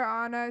know they're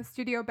on a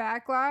studio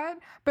backlot,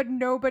 but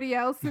nobody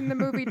else in the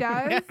movie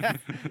does.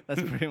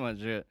 That's pretty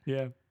much it.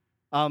 Yeah.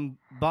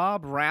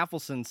 Bob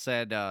Raffleson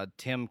said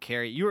Tim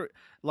Curry. You're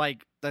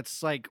like,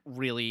 that's like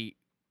really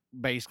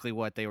basically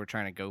what they were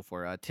trying to go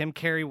for. Tim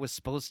Curry was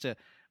supposed to.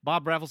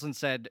 Bob Raffleson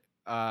said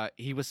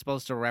he was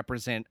supposed to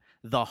represent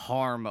the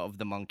harm of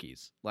the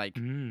monkeys. Like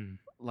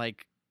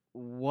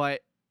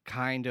what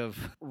kind of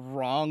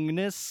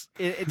wrongness?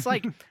 It's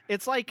like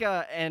it's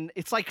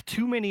like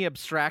too many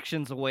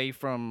abstractions away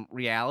from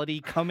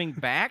reality coming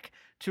back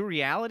to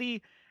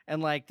reality,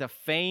 and like the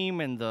fame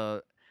and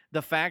the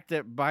fact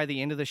that by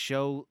the end of the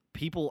show,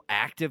 people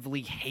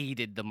actively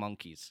hated the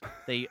monkeys.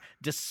 They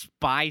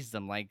despised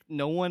them. Like,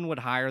 no one would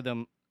hire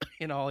them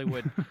in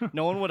Hollywood.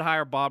 No one would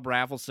hire Bob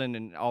Raffleson,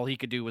 and all he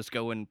could do was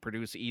go and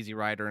produce Easy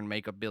Rider and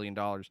make $1 billion.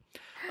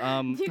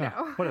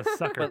 What a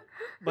sucker.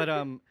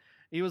 But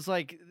he was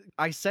like,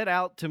 I set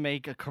out to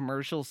make a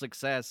commercial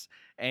success,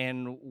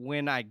 and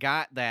when I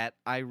got that,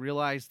 I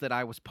realized that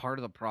I was part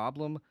of the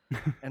problem.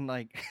 And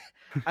like,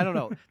 I don't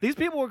know. These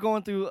people were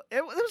going through,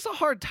 it was a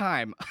hard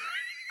time.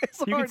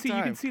 You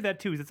can see that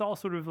too. It's all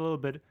sort of a little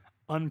bit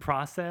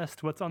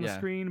unprocessed what's on the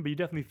screen, but you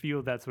definitely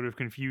feel that sort of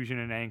confusion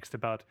and angst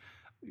about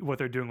what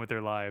they're doing with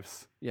their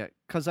lives. Yeah,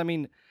 because I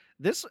mean,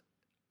 this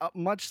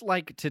much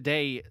like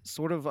today,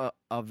 sort of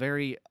a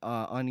very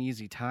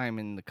uneasy time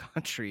in the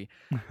country,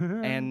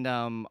 and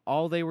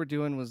all they were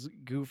doing was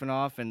goofing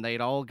off, and they'd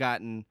all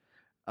gotten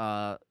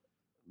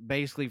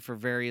basically for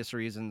various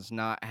reasons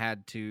not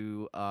had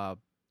to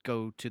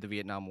go to the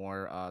Vietnam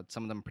War.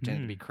 Some of them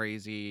pretended to be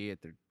crazy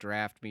at their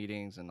draft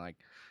meetings, and like,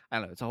 I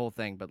don't know, it's a whole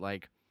thing. But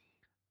like,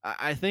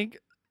 I think,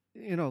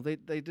 you know, they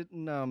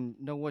didn't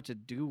know what to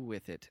do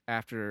with it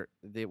after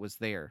it was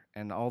there,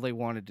 and all they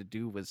wanted to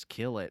do was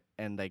kill it,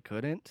 and they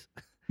couldn't.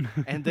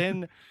 And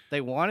then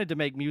they wanted to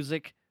make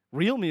music,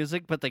 real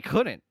music, but they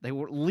couldn't. They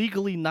were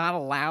legally not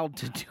allowed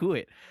to do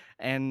it.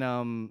 And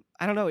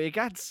I don't know,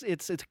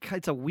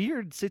 it's a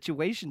weird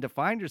situation to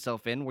find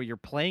yourself in, where you're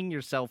playing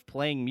yourself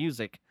playing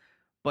music,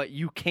 but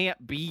you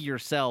can't be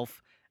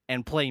yourself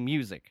and play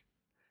music.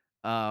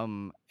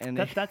 And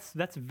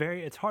that's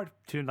very, it's hard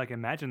to like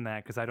imagine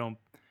that, because I don't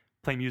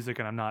play music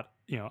and I'm not,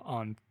 you know,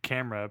 on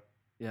camera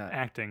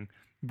acting.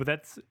 But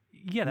that's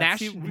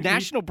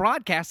National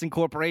Broadcasting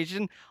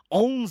Corporation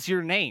owns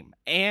your name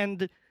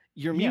and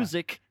your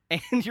music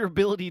and your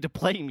ability to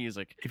play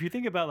music. If you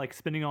think about like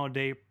spending all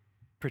day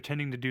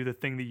pretending to do the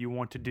thing that you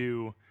want to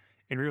do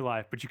in real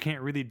life, but you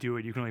can't really do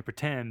it, you can only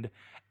pretend,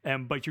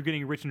 but you're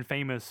getting rich and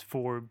famous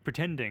for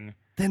pretending,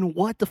 then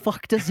what the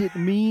fuck does it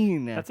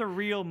mean? That's a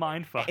real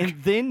mindfuck.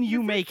 And then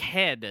you make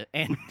head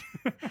and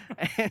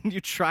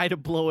you try to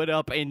blow it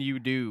up, and you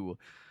do.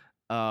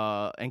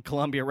 And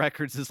Columbia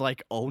Records is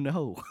like, oh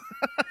no.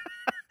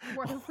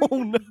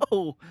 Oh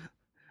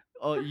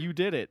no. You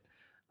did it.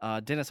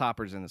 Dennis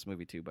Hopper's in this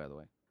movie too, by the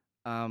way.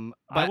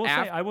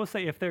 I will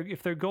say if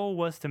their goal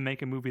was to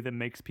make a movie that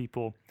makes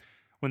people,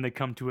 when they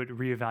come to it,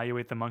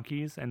 reevaluate the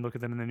monkeys and look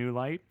at them in a new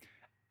light.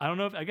 I don't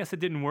know I guess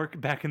it didn't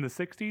work back in the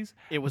 60s.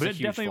 It was a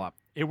huge flop.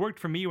 It worked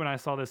for me when I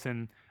saw this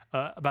in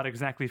about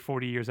exactly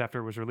 40 years after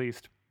it was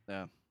released.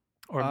 Yeah.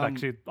 Or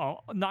actually,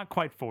 not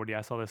quite 40.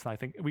 I saw this, I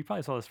think we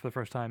probably saw this for the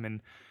first time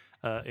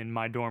in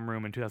my dorm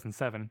room in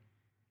 2007.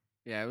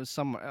 Yeah, it was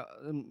somewhere.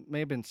 May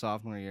have been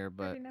sophomore year,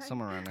 but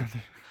somewhere around there.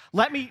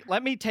 Let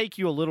me take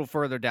you a little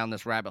further down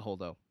this rabbit hole,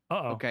 though.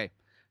 Okay.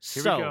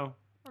 Here we go.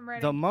 I'm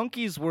ready. The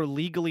Monkees were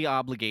legally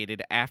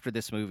obligated after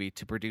this movie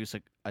to produce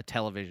a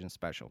television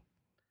special.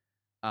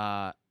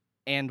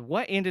 And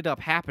what ended up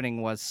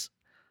happening was,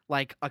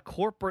 like, a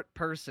corporate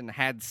person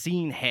had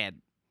seen Head,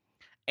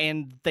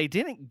 and they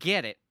didn't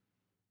get it.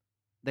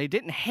 They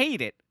didn't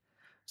hate it.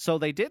 So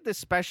they did this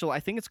special. I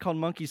think it's called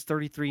Monkees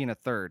 33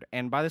 1/3.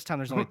 And by this time,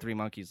 there's only 3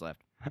 monkeys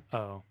left.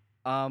 Oh.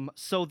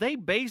 So they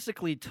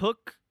basically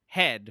took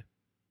Head,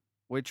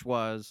 which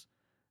was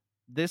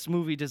this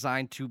movie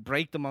designed to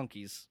break the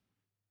monkeys,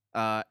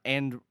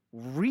 and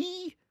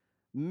remade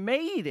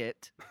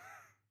it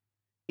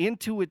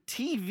into a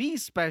TV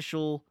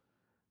special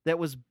that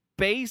was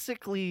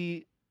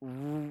basically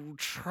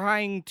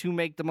trying to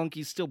make the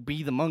monkeys still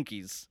be the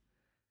monkeys.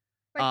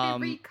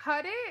 Like they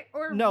recut it,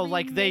 or no?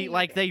 Like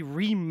they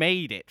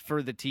remade it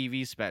for the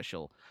TV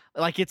special.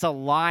 Like it's a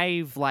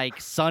live, like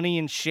Sonny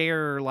and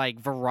Cher, like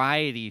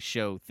variety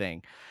show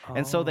thing.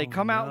 And so they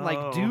come out and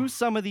like do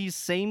some of these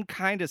same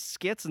kind of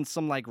skits and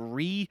some like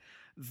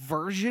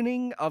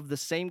versioning of the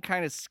same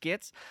kind of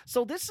skits.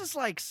 So this is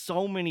like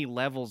so many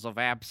levels of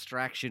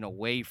abstraction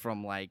away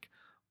from like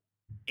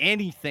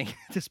anything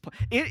at this point.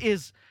 It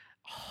is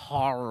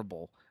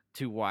horrible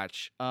to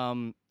watch.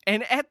 And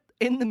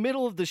in the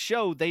middle of the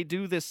show, they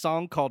do this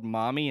song called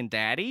Mommy and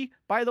Daddy,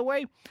 by the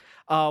way.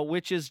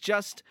 which is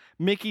just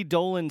Mickey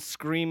Dolenz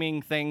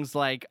screaming things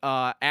like,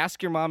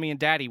 ask your mommy and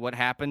daddy what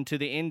happened to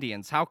the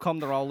Indians. How come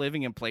they're all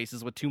living in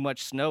places with too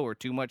much snow or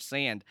too much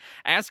sand?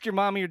 Ask your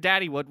mommy or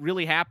daddy what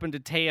really happened to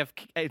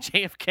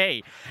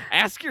JFK.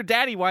 Ask your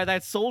daddy why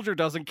that soldier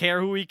doesn't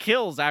care who he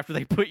kills after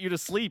they put you to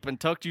sleep and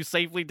tucked you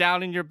safely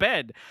down in your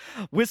bed.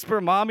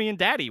 Whisper, mommy and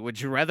daddy,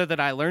 would you rather that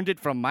I learned it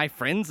from my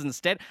friends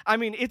instead? I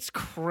mean, it's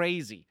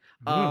crazy.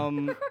 Tell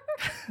your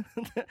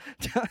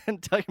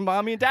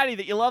mommy and daddy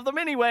that you love them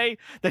anyway.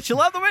 Give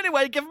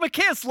them a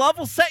kiss. Love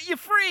will set you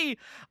free.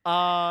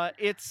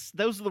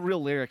 Those are the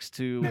real lyrics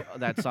to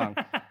that song,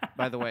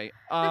 by the way.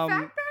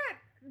 The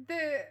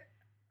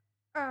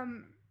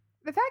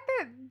fact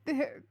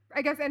that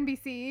I guess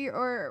NBC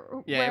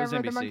or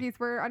wherever the Monkees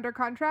were under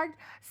contract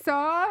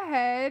saw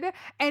ahead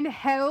and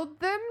held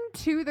them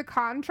to the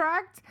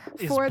contract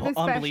for the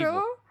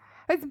special.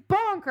 It's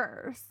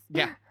bonkers.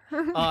 Yeah.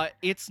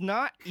 It's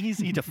not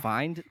easy to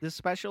find this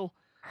special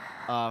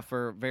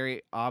for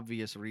very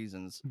obvious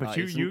reasons. But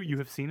you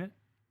have seen it?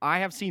 I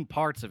have seen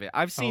parts of it.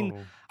 I've seen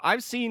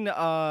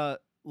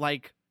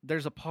like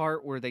there's a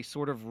part where they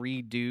sort of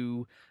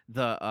redo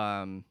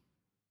the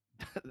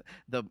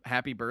the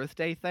happy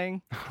birthday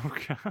thing. Oh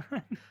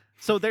god.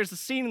 So there's a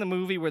scene in the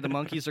movie where the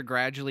Monkees are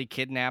gradually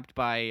kidnapped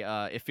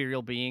by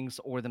ethereal beings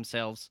or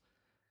themselves.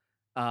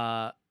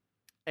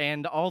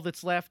 And all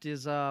that's left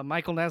is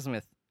Michael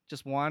Nesmith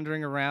just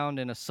wandering around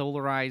in a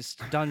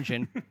solarized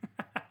dungeon.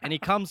 And he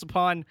comes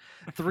upon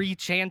 3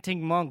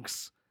 chanting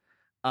monks.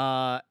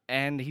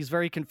 And he's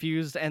very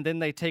confused. And then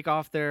they take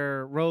off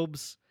their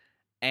robes.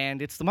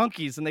 And it's the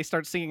Monkees. And they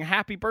start singing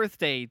happy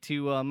birthday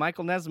to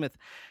Michael Nesmith.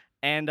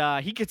 And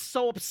he gets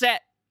so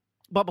upset.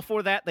 But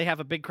before that, they have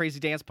a big crazy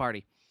dance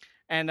party.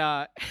 And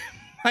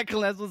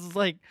Michael Nesmith is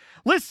like,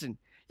 listen,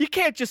 you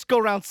can't just go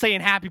around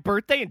saying happy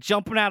birthday and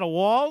jumping out of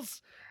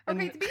walls.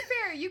 Okay, to be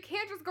fair, you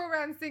can't just go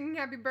around singing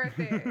happy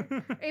birthday.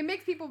 It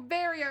makes people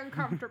very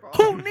uncomfortable.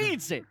 Who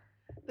needs it?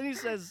 Then he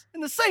says,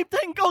 and the same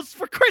thing goes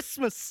for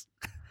Christmas.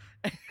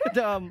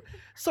 And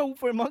so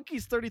for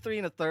Monkees 33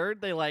 and a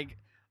Third, they like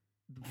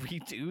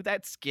redo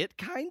that skit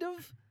kind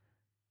of.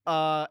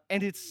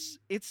 And it's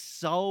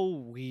so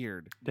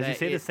weird. Does he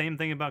say the same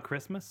thing about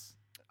Christmas?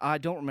 I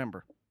don't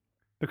remember.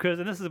 Because,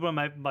 and this is one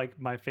of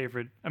my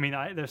favorite. I mean,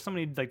 there's so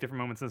many different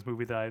moments in this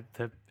movie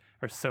that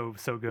are so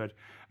good.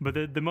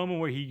 But the moment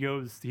where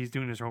he's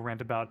doing his whole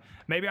rant about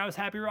maybe I was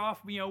happier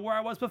off where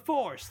I was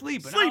before,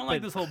 sleeping. I don't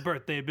like this whole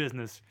birthday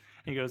business.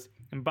 And he goes,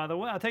 and by the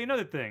way, I'll tell you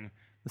another thing.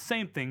 The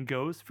same thing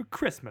goes for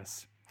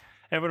Christmas.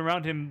 Everyone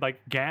around him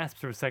gasps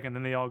for a second,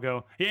 then they all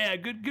go, "Yeah,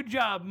 good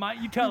job, Mike.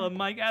 You tell him,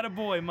 Mike.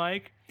 Attaboy,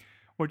 Mike."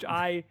 Which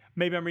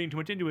maybe I'm reading too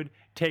much into it,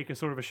 take a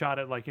sort of a shot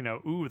at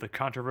the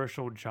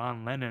controversial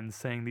John Lennon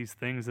saying these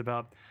things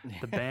about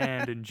the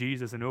band and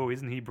Jesus and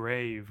isn't he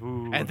brave?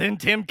 Ooh. And then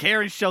Tim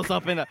Carey shows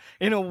up in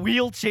a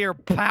wheelchair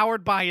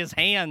powered by his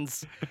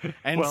hands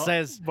and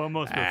says,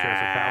 most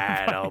wheelchairs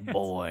are powered by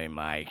boy,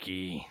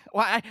 Mikey.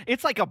 Well,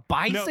 it's like a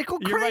bicycle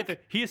You're crank?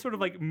 right. He is sort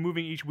of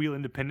moving each wheel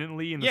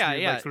independently and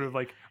sort of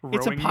rowing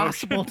it's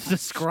impossible motion. to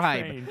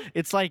describe. Strange.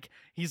 It's like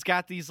he's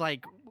got these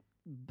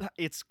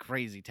it's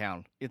crazy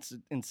town. It's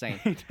insane.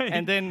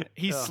 And then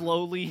he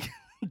slowly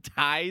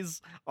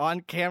dies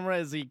on camera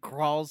as he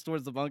crawls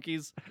towards the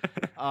Monkees.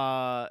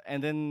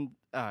 And then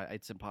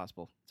it's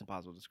impossible. It's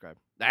impossible to describe.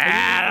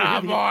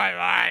 There's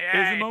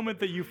a moment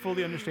that you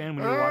fully understand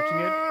when you're watching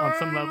it on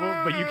some level,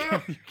 but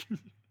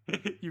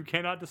you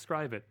cannot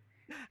describe it.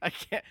 I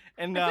can't.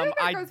 And I feel like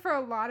that goes for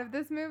a lot of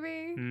this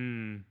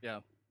movie. Yeah.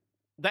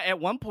 At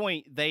one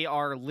point, they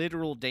are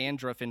literal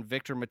dandruff in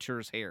Victor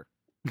Mature's hair.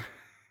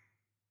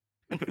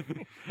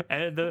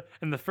 And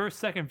in the first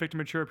second Victor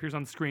Mature appears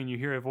on screen, you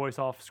hear a voice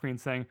off screen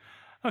saying,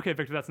 "Okay,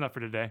 Victor, that's enough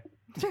for today."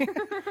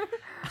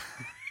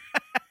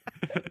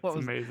 It's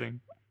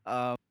amazing.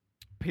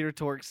 Peter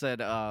Tork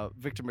said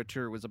Victor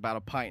Mature was about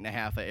a pint and a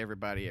half of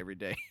everybody every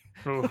day.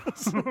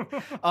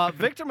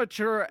 Victor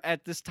Mature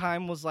at this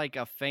time was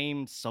a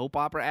famed soap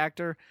opera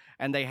actor,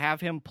 and they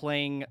have him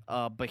playing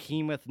a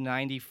behemoth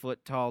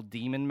 90-foot tall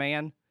demon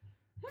man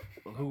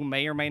who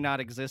may or may not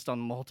exist on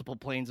multiple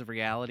planes of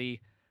reality.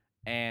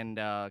 And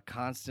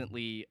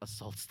constantly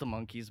assaults the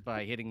Monkees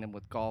by hitting them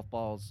with golf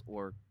balls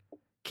or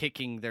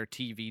kicking their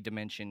TV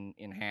dimension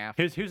in half.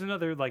 Here's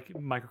another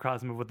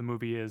microcosm of what the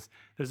movie is.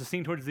 There's a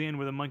scene towards the end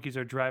where the Monkees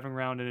are driving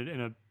around in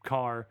a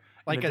car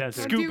in the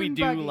desert.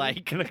 Scooby-Doo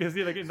like a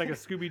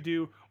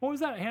Scooby-Doo. What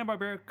was that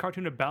Hanna-Barbera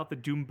cartoon about the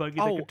Doom Buggy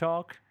that could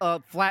talk?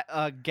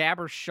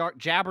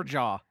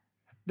 Jabberjaw.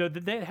 No,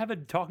 did they have a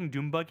talking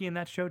Doom Buggy in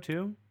that show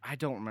too? I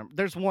don't remember.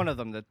 There's one of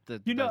them that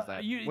does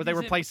that, where they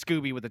replace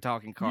Scooby with the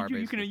talking car.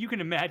 You can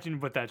imagine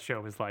what that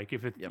show is like.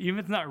 Even if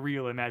it's not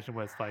real, imagine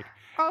what it's like.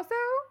 Also,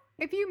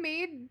 if you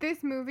made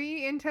this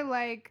movie into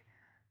a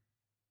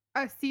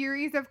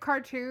series of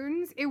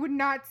cartoons, it would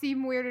not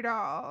seem weird at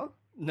all.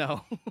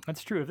 No,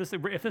 that's true.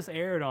 If this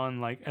aired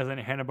on as a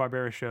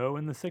Hanna-Barbera show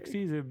in the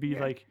 '60s, it would be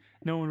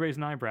no one would raise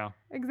an eyebrow.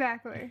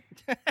 Exactly.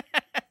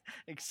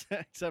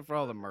 Except for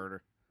all the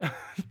murder.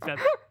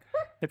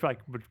 They probably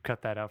would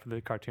cut that out for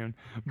the cartoon.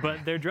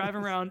 But they're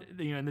driving around,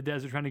 in the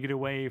desert trying to get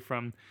away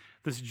from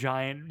this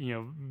giant,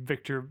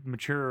 Victor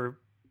Mature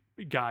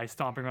guy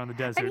stomping around the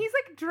desert. And he's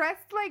like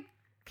dressed like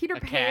Peter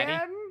caddy?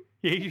 Pan.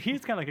 Yeah,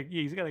 he's kind of like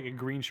he's got like a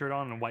green shirt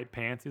on and white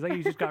pants. He's like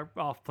he's just got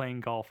off playing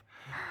golf.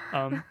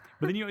 But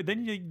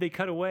then they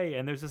cut away,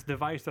 and there's this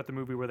device throughout the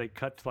movie where they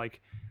cut to like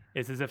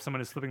it's as if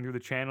someone is flipping through the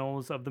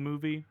channels of the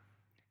movie,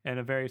 and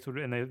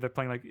they're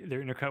playing like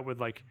they're intercut with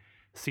like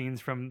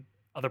scenes from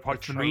other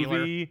parts of the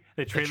movie,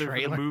 the trailer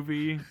for the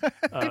movie,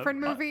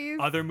 Different movies,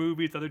 other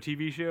movies, other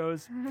TV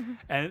shows,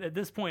 and at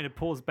this point it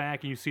pulls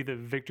back and you see that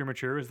Victor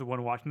Mature is the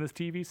one watching this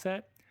TV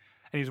set.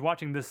 And he's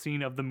watching this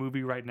scene of the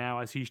movie right now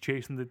as he's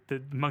chasing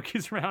the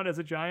monkeys around as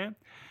a giant.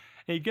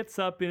 And he gets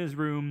up in his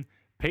room,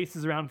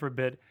 paces around for a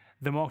bit,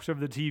 then walks over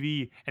to the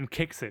TV and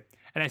kicks it.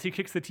 And as he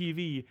kicks the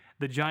TV,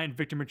 the giant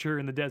Victor Mature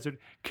in the desert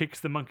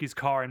kicks the monkey's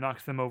car and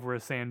knocks them over a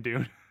sand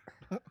dune.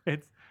 I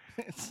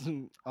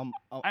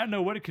don't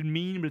know what it could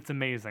mean, but it's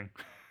amazing.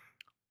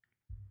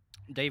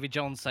 Davy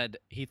Jones said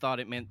he thought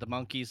it meant the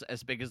monkeys,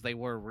 as big as they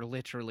were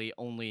literally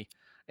only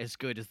as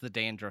good as the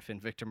dandruff in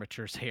Victor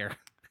Mature's hair.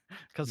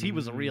 Because he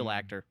was a real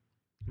actor,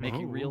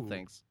 making real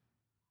things.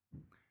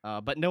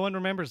 But no one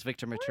remembers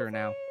Victor Mature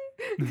now.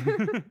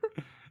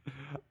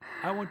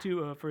 I want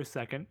to, for a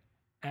second,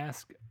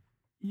 ask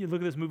you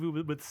look at this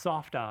movie with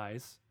soft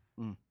eyes,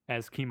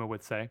 as Kima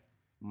would say.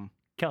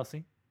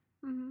 Kelsey,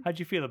 how'd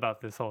you feel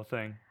about this whole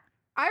thing?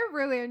 I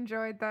really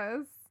enjoyed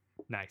this.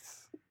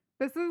 Nice.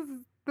 This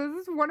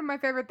is one of my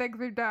favorite things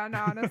we've done,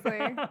 honestly.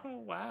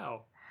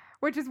 Wow.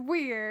 Which is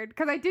weird,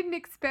 because I didn't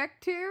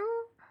expect to.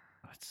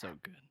 Oh, it's so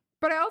good.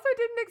 But I also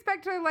didn't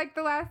expect to like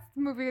the last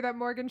movie that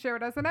Morgan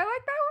shared with us, and I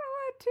like that one a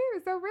lot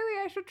too. So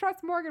really, I should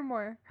trust Morgan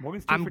more.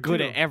 I'm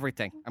good at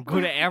everything.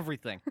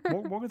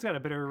 Morgan's got a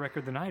better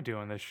record than I do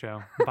on this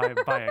show by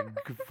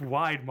a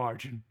wide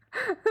margin.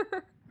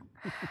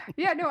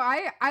 Yeah, no,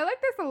 I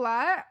like this a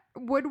lot.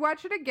 Would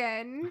watch it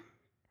again.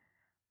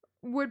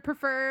 Would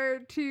prefer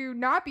to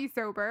not be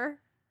sober.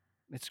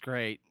 It's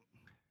great.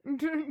 It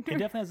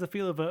definitely has the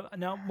feel of a.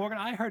 Now, Morgan,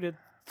 I heard it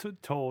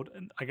told,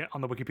 I get on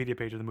the Wikipedia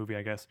page of the movie,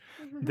 I guess,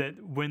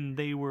 that when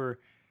they were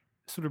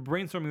sort of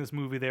brainstorming this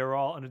movie, they were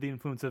all under the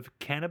influence of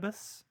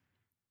cannabis.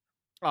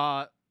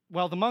 Well,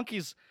 the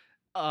monkeys.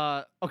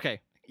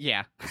 Okay,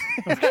 yeah.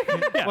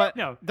 Yeah, but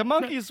no, the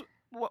monkeys.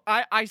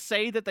 I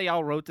say that they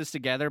all wrote this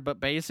together, but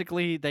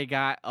basically they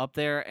got up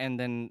there and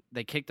then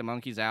they kicked the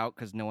monkeys out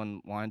because no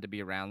one wanted to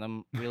be around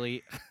them,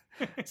 really.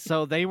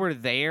 So they were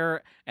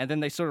there, and then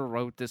they sort of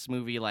wrote this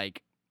movie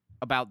like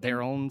about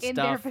their own in stuff.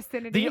 their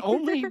vicinity. The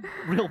only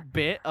real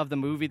bit of the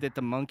movie that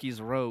the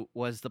monkeys wrote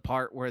was the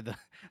part where the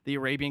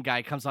Arabian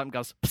guy comes up and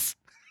goes, psst.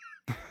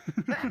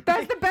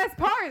 That's the best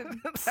part.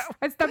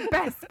 That's the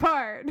best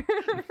part.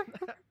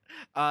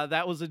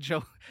 That was a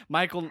joke.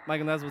 Michael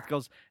Nesmith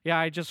goes, yeah,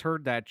 I just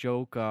heard that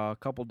joke a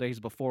couple days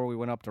before we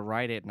went up to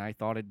write it, and I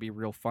thought it'd be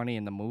real funny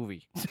in the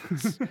movie.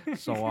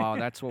 So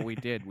that's what we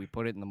did. We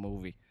put it in the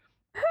movie.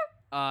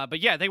 But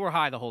yeah, they were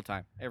high the whole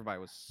time. Everybody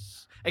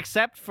was,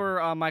 except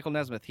for Michael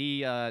Nesmith.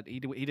 He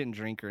didn't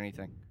drink or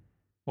anything.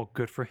 Well,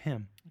 good for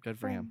him. Good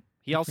for him.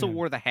 He also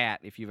wore the hat.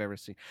 If you've ever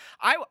seen,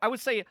 I would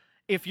say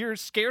if you're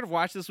scared of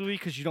watching this movie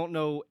because you don't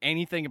know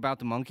anything about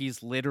the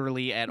monkeys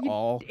literally at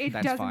all, it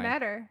that's doesn't fine.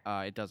 matter.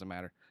 It doesn't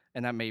matter,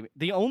 and that may be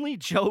the only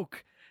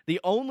joke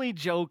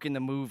in the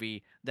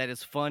movie that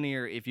is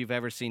funnier if you've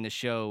ever seen the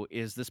show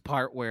is this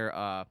part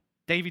where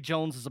Davy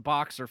Jones is a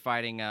boxer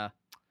fighting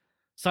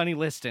Sonny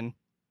Liston.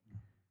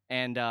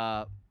 And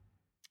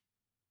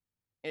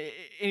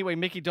anyway,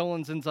 Mickey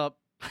Dolenz ends up,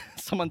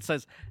 someone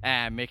says,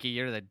 Mickey,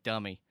 you're the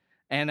dummy.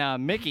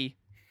 And Mickey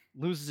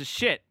loses his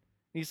shit.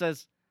 He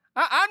says,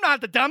 I'm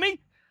not the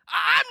dummy.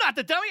 I'm not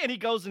the dummy. And he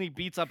goes and he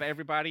beats up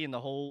everybody in the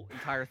whole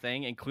entire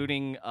thing,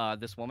 including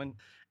this woman.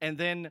 And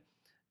then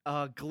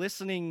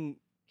glistening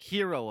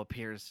hero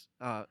appears,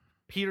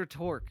 Peter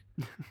Tork,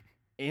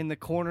 in the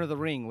corner of the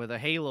ring with a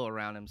halo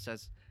around him,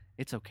 says,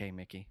 it's okay,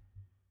 Mickey.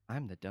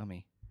 I'm the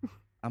dummy.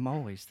 I'm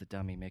always the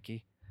dummy,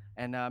 Mickey.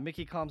 And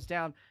Mickey calms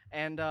down.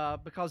 And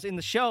because in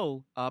the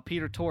show,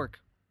 Peter Tork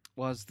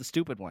was the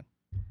stupid one.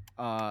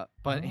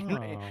 But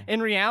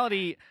in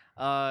reality,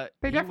 he was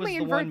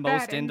the one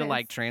most into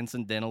like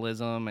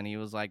transcendentalism, and he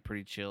was like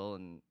pretty chill,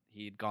 and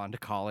he'd gone to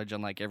college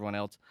unlike everyone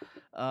else.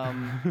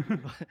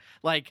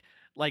 Like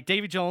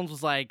Davy Jones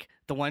was like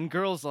the one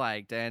girls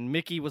liked, and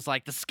Mickey was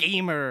like the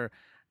schemer,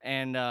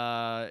 and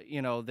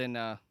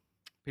then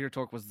Peter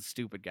Tork was the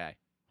stupid guy.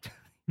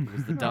 He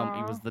was the dumb.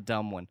 He was the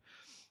dumb one.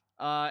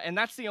 And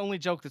that's the only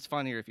joke that's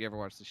funnier if you ever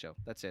watch the show.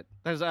 That's it.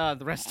 There's the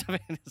rest of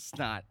it is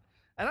not.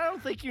 And I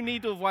don't think you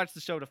need to have watched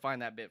the show to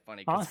find that bit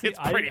funny. Honestly, it's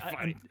pretty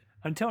funny.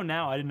 Until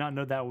now, I did not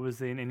know that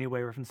was in any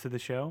way reference to the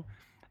show.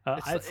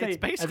 I'd say it's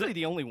basically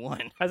the only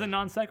one. As a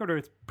non sequitur,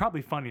 it's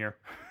probably funnier.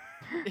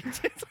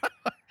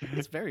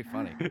 It's very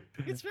funny.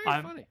 It's very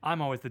funny.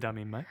 I'm always the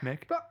dummy,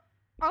 Mick. But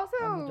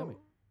also,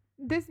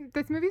 this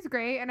movie's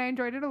great, and I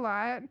enjoyed it a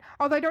lot.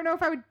 Although I don't know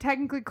if I would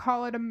technically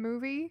call it a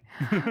movie.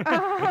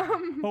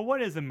 Well,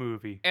 what is a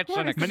movie? It's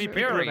an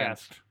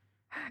experience.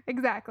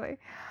 Exactly.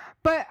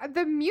 But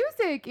the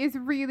music is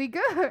really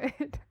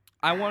good.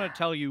 I want to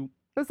tell you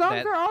The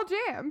songs that are all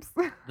jams.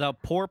 the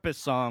Porpoise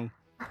song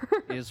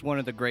is one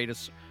of the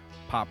greatest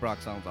pop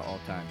rock songs of all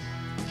time.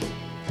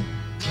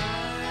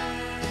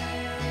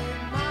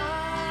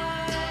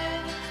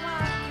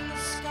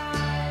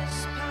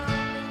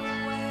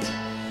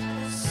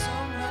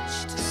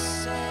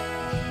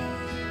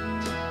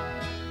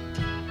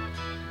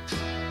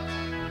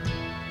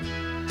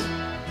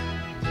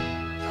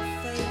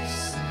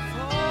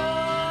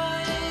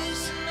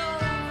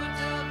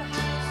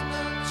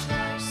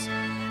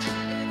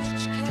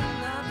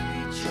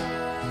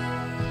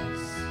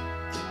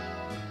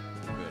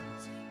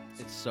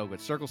 So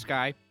good. Circle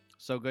Sky,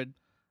 so good.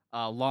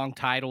 Long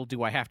title.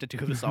 Do I have to do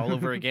this all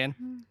over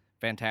again?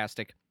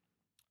 Fantastic.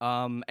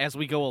 As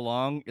We Go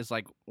Along is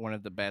like one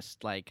of the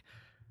best. Like,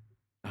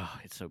 oh,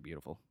 it's so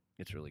beautiful.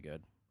 It's really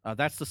good.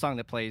 That's the song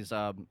that plays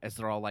as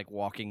they're all like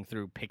walking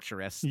through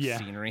picturesque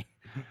scenery,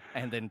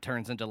 and then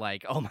turns into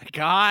like, oh my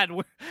God,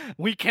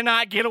 we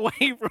cannot get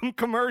away from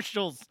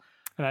commercials.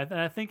 And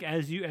I think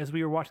as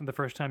we were watching the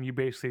first time, you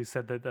basically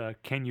said that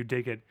 "Can You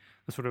Dig It?"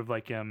 the sort of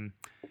like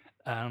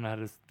I don't know how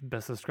to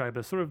best describe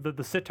it. Sort of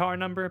the sitar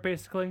number,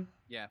 basically.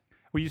 Yeah.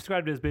 Well, you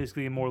described it as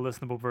basically a more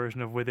listenable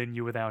version of "Within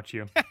You, Without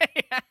You,"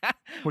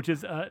 which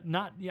is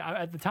not. Yeah,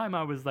 at the time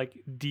I was like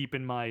deep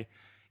in my,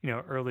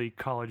 early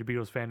college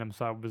Beatles fandom,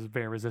 so I was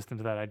very resistant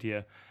to that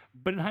idea.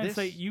 But in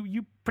hindsight,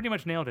 you pretty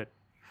much nailed it.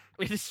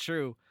 It is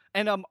true,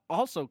 and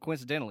also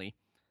coincidentally,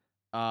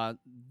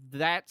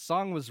 that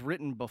song was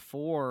written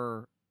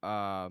before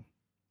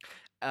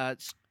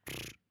Sgt.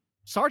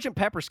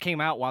 Pepper's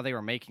came out while they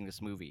were making this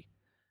movie.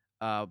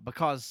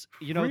 Because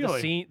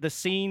Really? the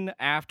scene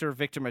after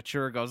Victor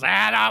Mature goes,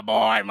 "Atta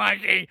boy,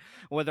 Mikey,"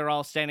 where they're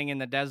all standing in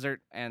the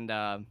desert and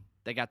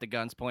they got the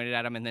guns pointed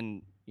at them, and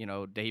then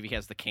Davey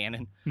has the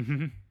cannon.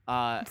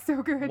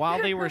 So good. While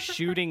they were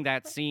shooting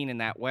that scene in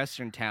that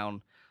western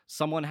town,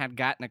 someone had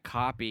gotten a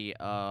copy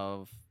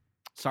of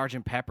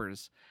Sgt.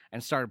 Pepper's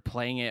and started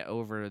playing it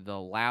over the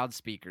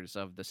loudspeakers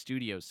of the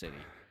Studio City,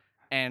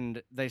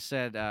 and they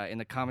said in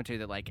the commentary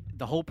that like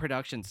the whole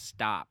production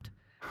stopped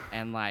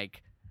and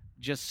like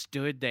just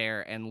stood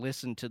there and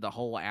listened to the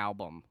whole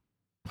album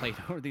played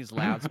over these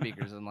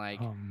loudspeakers, and like,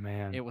 oh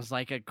man, it was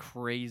like a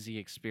crazy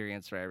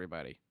experience for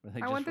everybody.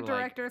 I want the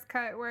director's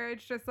cut where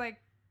it's just like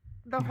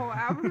the whole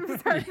album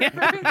of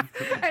Yeah.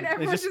 and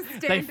everyone's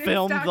just they standing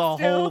filmed stock the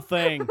still. whole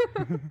thing.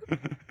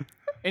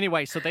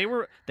 Anyway, so they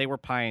were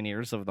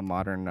pioneers of the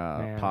modern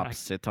Man, pop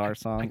sitar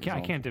song.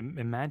 I can't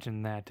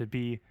imagine that, to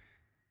be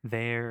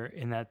there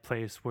in that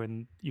place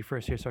when you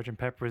first hear Sgt.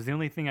 Pepper's. The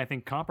only thing I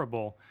think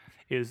comparable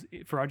is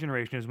for our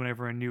generation is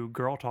whenever a new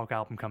Girl Talk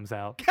album comes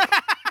out,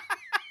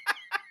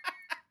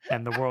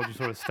 and the world just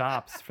sort of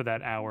stops for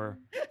that hour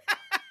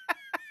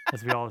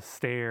as we all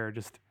stare,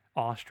 just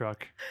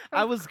awestruck.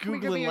 I was We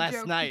could be Googling a last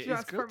joke night. Is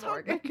just Girl for Talk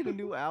Morgan. making a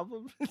new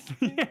album?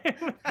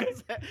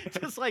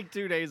 Just like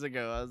 2 days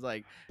ago, I was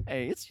like,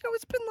 "Hey, it's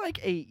been like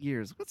 8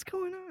 years. What's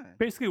going on?"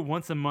 Basically,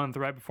 once a month,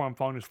 right before I'm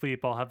falling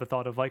asleep, I'll have the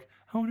thought of like,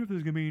 I wonder if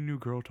there's gonna be any new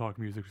Girl Talk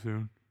music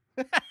soon.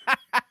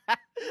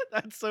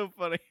 That's so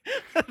funny.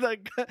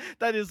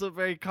 That is a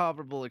very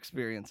comparable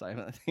experience,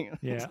 I think.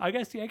 Yeah, I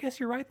guess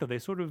you're right though. They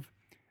sort of,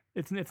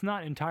 it's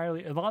not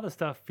entirely. A lot of the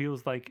stuff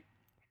feels like,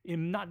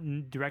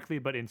 not directly,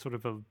 but in sort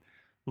of a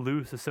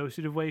loose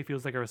associative way,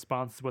 feels like a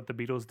response to what the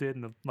Beatles did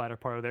in the latter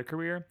part of their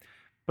career.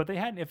 But they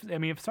hadn't. If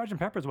Sgt.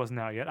 Pepper's wasn't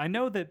out yet, I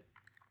know that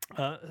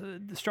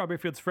Strawberry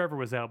Fields Forever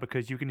was out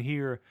because you can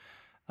hear.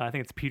 I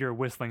think it's Peter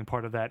whistling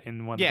part of that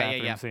in one of the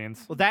bathroom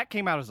scenes. Well, that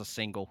came out as a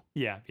single.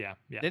 Yeah.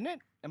 Didn't it?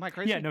 Am I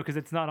crazy? Yeah, no, because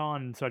it's not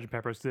on Sgt.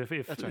 Pepper's. If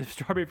That's right.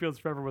 Strawberry Fields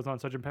Forever was on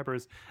Sgt.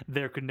 Pepper's,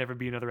 there could never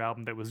be another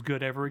album that was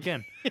good ever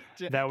again.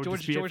 That would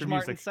just be George it for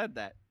Martin music. said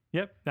that.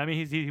 Yep. I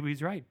mean,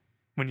 he's right.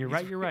 When you're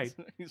right, you're right.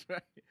 He's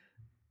right.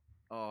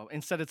 Oh,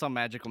 instead it's on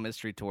Magical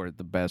Mystery Tour,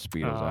 the best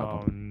Beatles Oh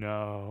album.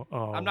 no!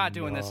 Oh, I'm not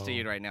doing this to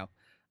you right now.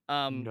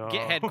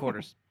 Get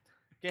Headquarters.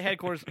 Get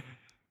Headquarters.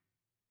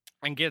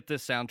 And get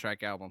this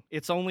soundtrack album.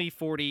 It's only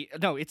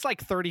it's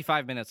like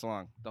 35 minutes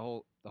long. The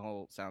whole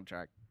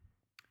soundtrack.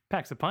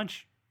 Packs a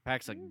punch.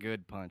 Packs a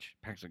good punch.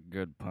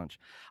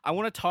 I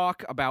want to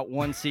talk about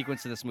one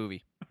sequence in this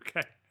movie.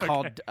 Okay.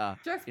 Called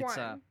Just it's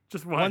one.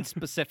 Just one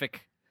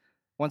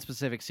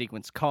specific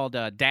sequence called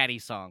Daddy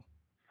Song.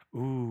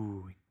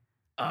 Ooh.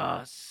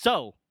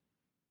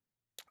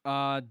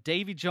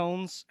 Davy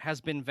Jones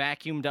has been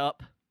vacuumed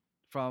up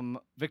from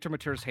Victor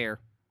Mature's hair.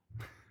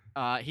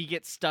 He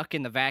gets stuck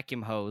in the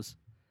vacuum hose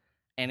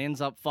and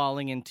ends up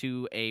falling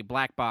into a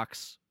black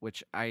box,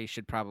 which I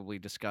should probably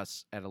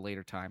discuss at a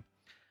later time.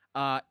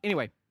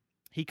 Anyway,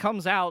 he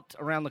comes out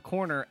around the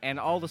corner, and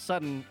all of a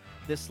sudden,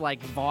 this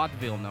like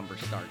vaudeville number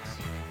starts.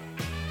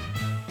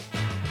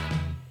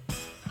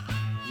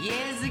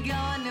 Years ago,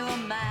 I knew a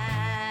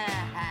man.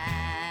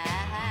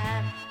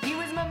 He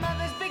was my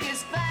mother's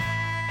biggest fan.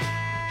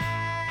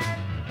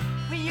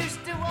 We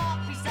used to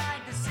walk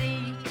beside the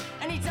sea,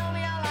 and he told me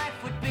how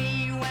life would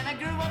be when I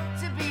grew up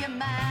to be a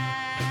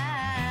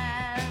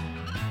man.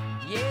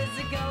 Years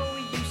ago,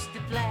 we used to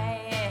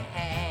play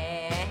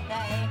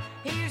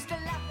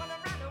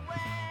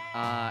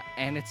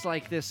and it's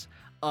like this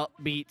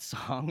upbeat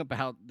song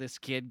about this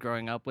kid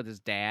growing up with his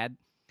dad,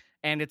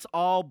 and it's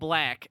all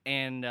black,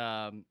 and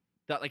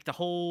the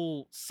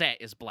whole set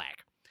is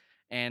black,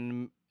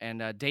 and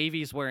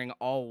Davy's wearing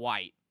all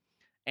white,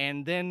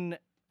 and then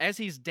as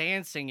he's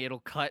dancing, it'll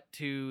cut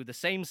to the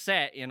same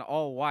set in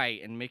all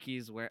white, and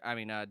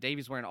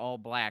Davy's wearing all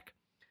black,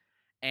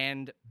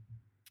 and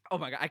oh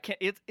my god, I can't.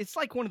 It's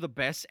like one of the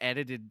best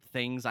edited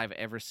things I've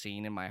ever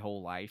seen in my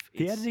whole life.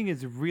 The editing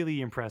is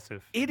really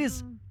impressive. It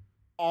is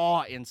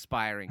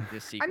awe-inspiring.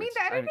 This sequence. I mean,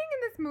 the editing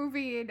in this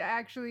movie is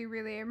actually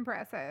really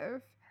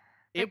impressive.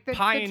 It Like, the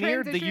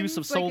pioneered the use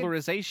of transitions, like,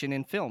 solarization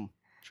in film.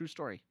 True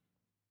story.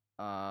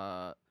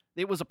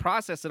 It was a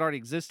process that already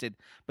existed,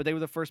 but they were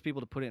the first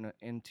people to put it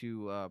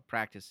into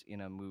practice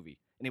in a movie,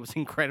 and it was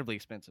incredibly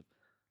expensive.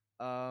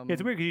 Yeah,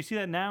 it's weird because you see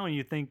that now and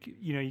you think,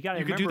 you got to.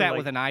 You could do that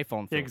with an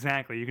iPhone. Filter.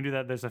 Exactly, you can do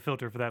that. There's a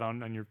filter for that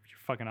on your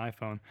fucking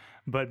iPhone.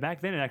 But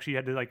back then, it actually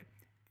had to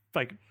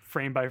like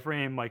frame by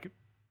frame, like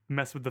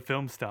mess with the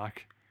film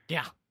stock.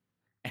 Yeah,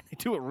 and they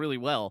do it really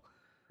well.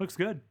 Looks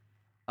good.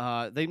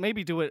 They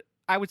maybe do it.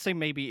 I would say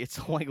maybe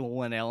it's like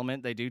one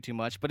element they do too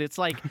much, but it's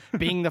like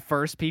being the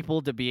first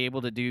people to be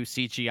able to do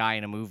CGI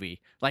in a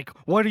movie. Like,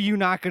 what are you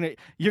not gonna?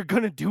 You're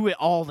gonna do it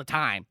all the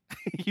time.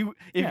 If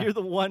you're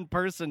the one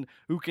person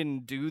who can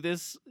do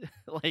this,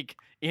 like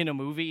in a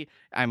movie,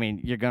 I mean,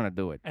 you're gonna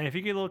do it. And if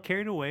you get a little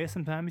carried away,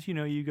 sometimes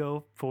you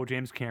go full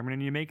James Cameron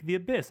and you make The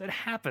Abyss. It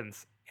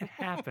happens. It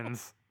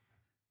happens.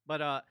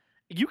 But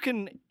you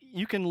can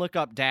look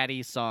up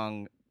Daddy's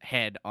song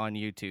Head on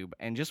YouTube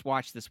and just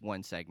watch this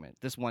one segment,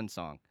 this one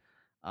song.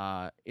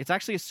 It's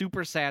actually a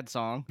super sad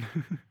song.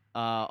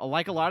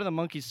 Like a lot of the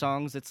Monkees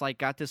songs, it's like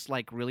got this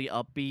like really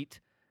upbeat.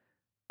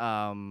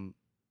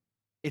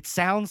 It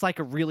sounds like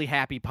a really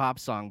happy pop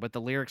song, but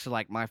the lyrics are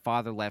like, "My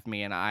father left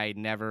me, and I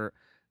never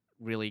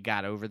really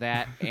got over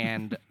that,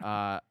 and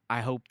I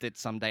hope that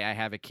someday I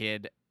have a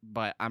kid,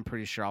 but I'm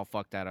pretty sure I'll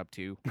fuck that up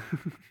too."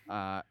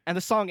 And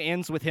the song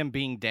ends with him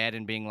being dead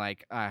and being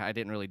like, "I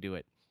didn't really do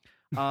it.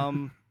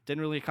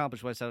 Didn't really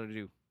accomplish what I said to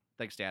do.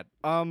 Thanks, Dad."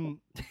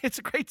 It's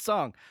a great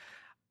song.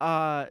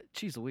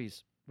 Jeez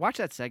Louise. Watch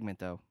that segment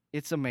though.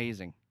 It's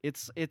amazing.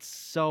 It's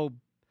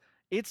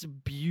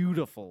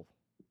beautiful.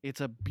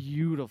 It's a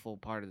beautiful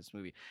part of this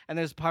movie. And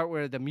there's a part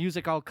where the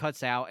music all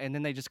cuts out and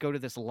then they just go to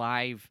this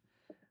live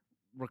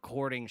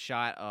recording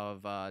shot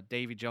of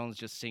Davy Jones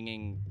just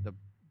singing the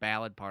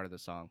ballad part of the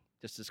song.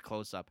 Just this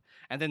close up.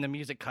 And then the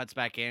music cuts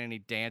back in and he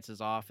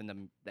dances off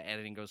and the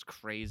editing goes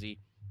crazy.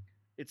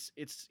 It's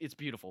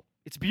beautiful.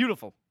 It's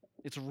beautiful.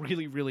 It's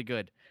really, really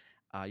good.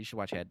 You should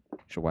watch Head.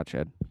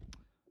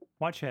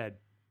 Watch Head.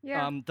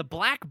 Yeah. The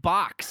black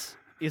box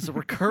is a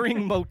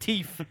recurring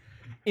motif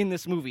in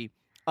this movie.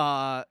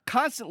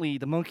 Constantly,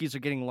 the Monkees are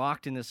getting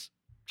locked in this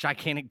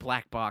gigantic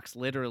black box,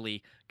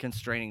 literally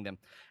constraining them.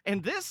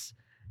 And this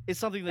is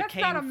something that That's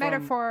came not a from...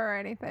 metaphor or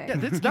anything. Yeah,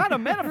 it's not a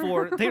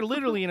metaphor. They're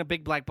literally in a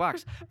big black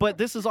box. But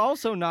this is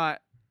also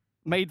not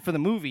made for the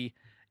movie.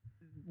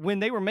 When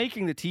they were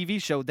making the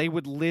TV show, they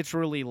would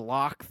literally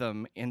lock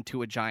them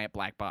into a giant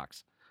black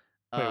box.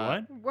 Wait,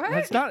 what? What?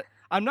 That's not.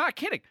 I'm not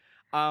kidding.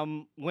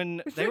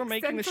 When they were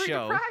making the Sensory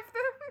show, deprive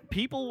them?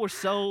 people were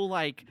so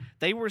like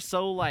they were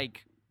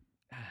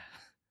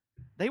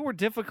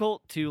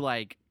difficult to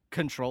like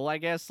control. I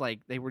guess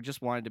like they were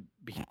just wanted to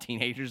be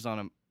teenagers on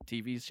a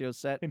TV show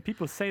set. And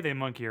people say they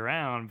monkey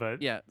around,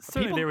 but Yeah,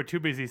 certainly they were too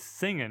busy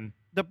singing.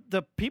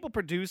 The people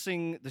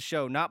producing the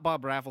show, not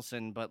Bob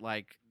Rafelson, but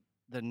like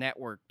the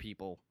network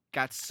people,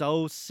 got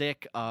so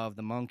sick of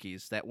the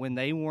Monkees that when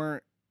they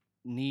weren't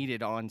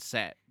needed on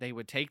set, they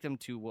would take them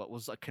to what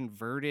was a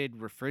converted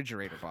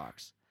refrigerator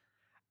box,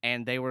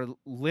 and they were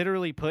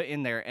literally put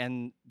in there,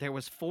 and there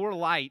was 4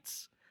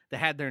 lights that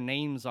had their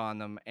names on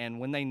them,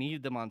 and when they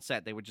needed them on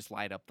set, they would just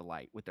light up the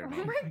light with their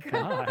name. Oh my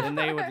god. And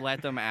they would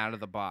let them out of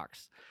the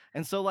box.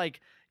 And so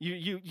like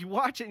you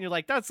watch it and you're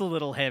like, that's a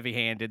little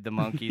heavy-handed, the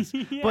Monkees.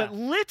 Yeah. But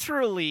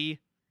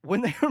literally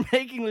when they were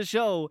making the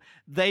show,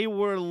 they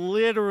were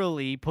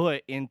literally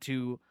put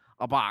into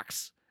a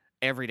box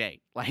every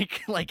day,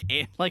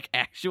 like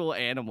actual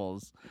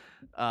animals.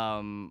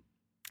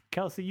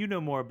 Kelsey, you know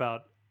more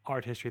about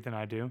art history than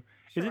I do.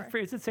 Sure.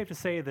 Is it safe to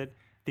say that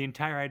the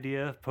entire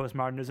idea of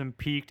postmodernism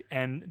peaked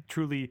and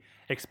truly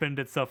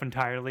expended itself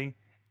entirely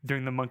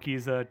during the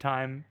Monkees'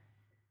 time?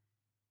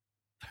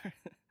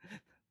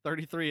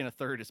 33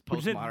 1/3 is Which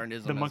is it?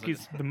 postmodernism.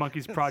 The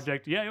Monkees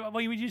project. Yeah,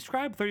 well, you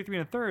described 33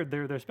 1/3.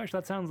 They're special.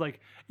 That sounds like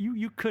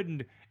you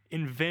couldn't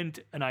invent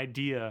an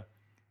idea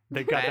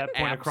that got that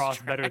point across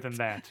better than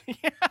that.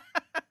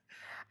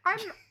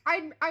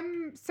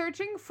 I'm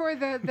searching for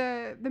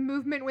the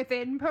movement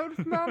within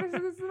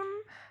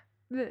postmodernism.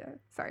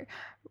 Sorry,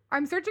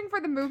 I'm searching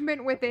for the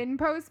movement within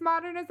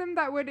postmodernism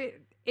that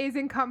is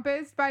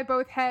encompassed by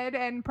both Head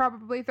and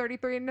probably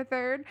 33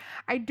 1/3.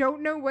 I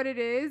don't know what it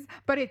is,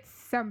 but it's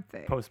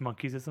something.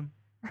 Post-Monkeesism?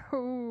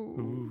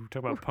 Ooh,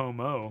 talk about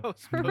POMO.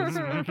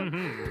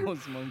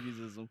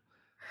 Post-Monkeesism.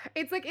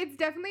 It's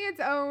definitely its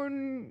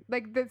own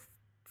like this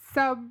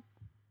sub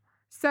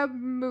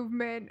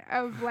movement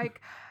of like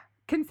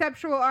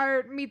conceptual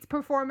art meets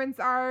performance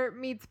art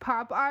meets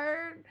pop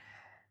art.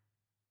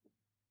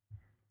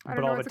 I But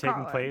don't know all of what it to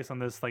taking call it. place on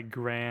this like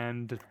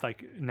grand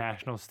like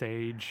national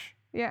stage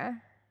Yeah.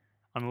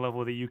 on a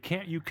level that you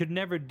could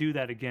never do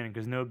that again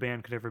because no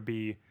band could ever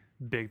be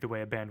big the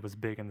way a band was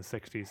big in the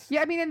 60s.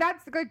 Yeah, I mean, and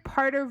that's like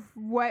part of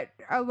what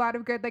a lot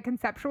of good like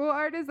conceptual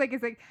art is like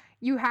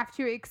you have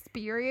to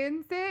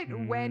experience it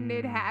when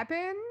it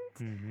happens.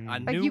 Mm-hmm. A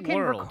Like new you can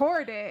world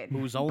record it,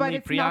 whose but only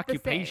it's not the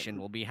preoccupation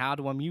same. will be how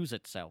to amuse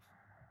itself.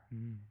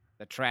 Mm.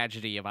 The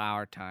tragedy of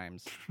our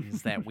times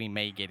is that we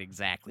may get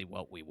exactly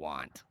what we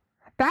want.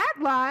 That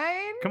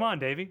line, Come on,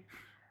 Davey.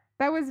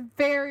 that was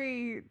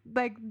very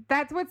like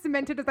that's what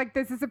cemented as like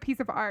this is a piece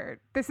of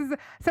art.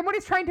 Someone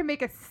is trying to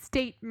make a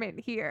statement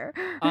here.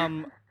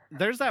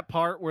 There's that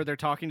part where they're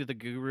talking to the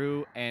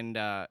guru, and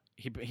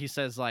he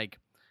says like,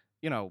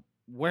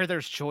 where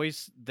there's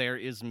choice, there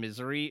is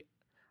misery.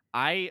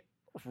 I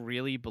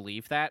really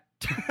believe that.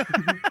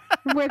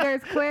 Where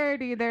there's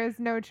clarity, there's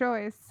no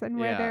choice, and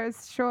where Yeah.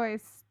 there's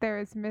choice, there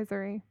is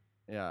misery.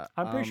 Yeah,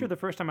 I'm pretty sure the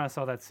first time I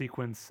saw that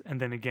sequence,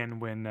 and then again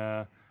when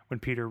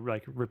Peter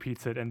like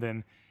repeats it, and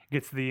then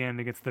gets to the end,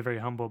 and gets to the very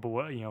humble, but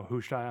what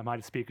who should am I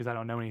to speak because I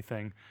don't know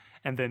anything,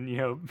 and then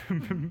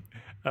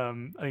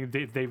I think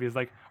Davey is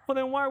like, well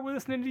then why are we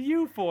listening to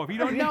you for if you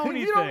don't know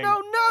anything? You don't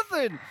know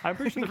nothing. I'm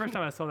pretty sure the first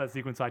time I saw that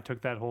sequence, I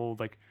took that whole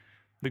like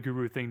the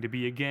guru thing to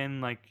be again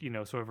like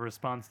sort of a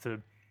response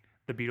to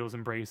the Beatles'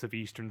 embrace of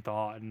Eastern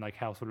thought and like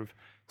how sort of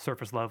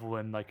surface level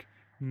and like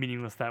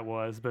meaningless that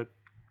was, but.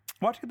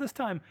 Watching it this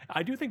time,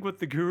 I do think what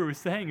the guru is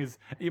saying is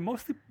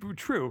mostly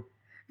true.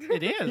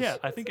 It is. Yeah,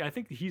 I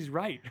think he's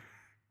right.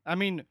 I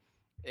mean,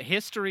 he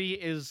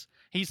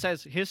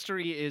says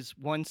history is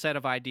one set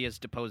of ideas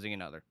deposing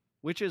another,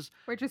 which is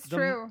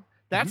true.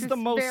 That's Which the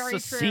is most very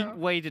succinct true.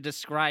 way to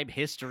describe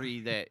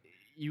history that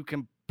you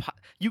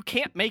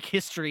can't make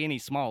history any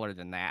smaller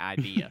than that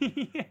idea.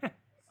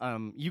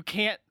 You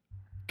can't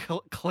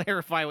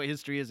clarify what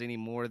history is any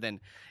more than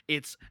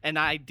it's an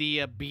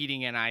idea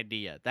beating an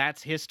idea.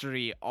 That's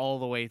history all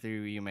the way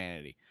through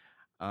humanity.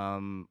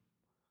 And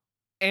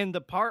the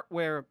part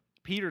where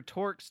Peter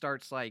Tork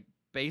starts like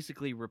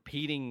basically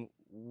repeating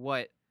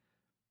what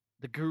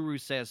the guru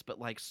says, but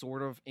like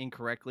sort of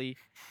incorrectly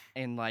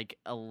and like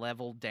a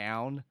level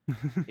down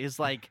is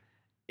like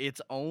its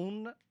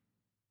own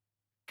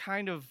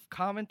kind of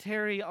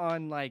commentary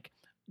on like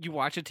you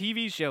watch a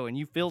TV show and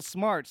you feel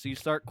smart, so you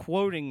start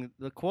quoting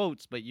the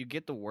quotes, but you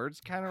get the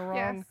words kind of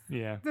wrong.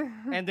 Yeah.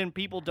 And then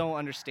people don't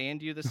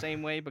understand you the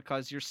same way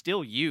because you're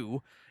still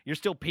you. You're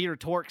still Peter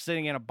Tork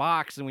sitting in a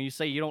box, and when you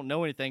say you don't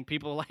know anything,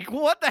 people are like,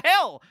 what the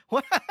hell?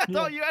 What? I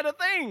thought you had a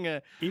thing.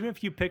 Even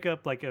if you pick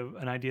up like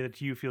an idea that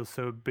to you feels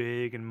so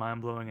big and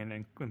mind-blowing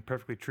and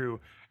perfectly true,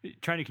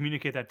 trying to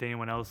communicate that to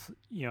anyone else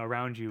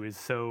around you is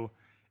so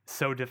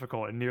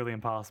difficult and nearly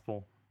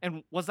impossible.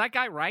 And was that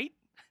guy right?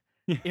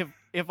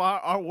 If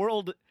our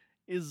world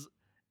is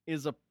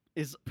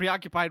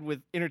preoccupied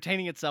with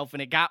entertaining itself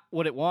and it got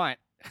what it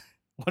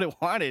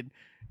wanted,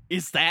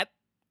 is that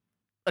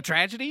a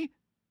tragedy?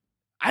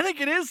 I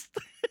think it is.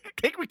 I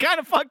think we kind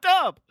of fucked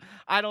up.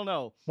 I don't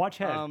know. Watch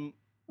Head.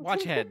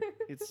 Watch Head.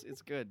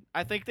 It's good.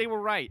 I think they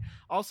were right.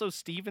 Also,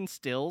 Stephen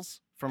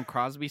Stills from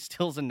Crosby,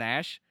 Stills and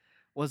Nash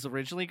was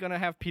originally going to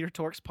have Peter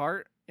Tork's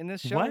part in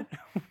this show. What?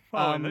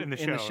 Oh, in the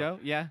show. In the show,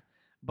 yeah.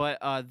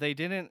 But they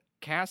didn't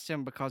cast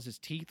him because his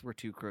teeth were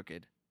too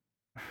crooked.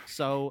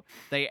 So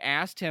they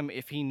asked him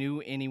if he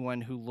knew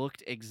anyone who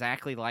looked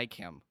exactly like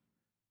him.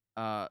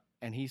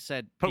 And he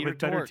said But Peter with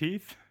better Tork.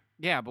 teeth?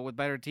 Yeah, but with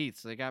better teeth.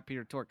 So they got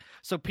Peter Tork.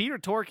 So Peter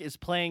Tork is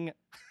playing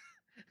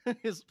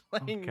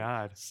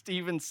God.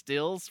 Stephen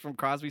Stills from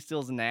Crosby,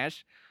 Stills and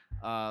Nash.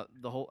 It's a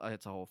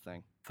whole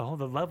thing. The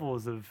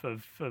levels of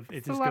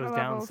it just a lot goes of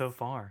down levels. so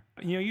far.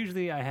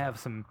 Usually I have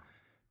some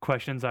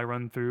questions I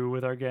run through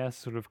with our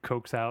guests, sort of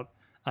coax out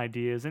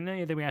ideas, and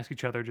then we ask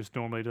each other just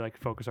normally to like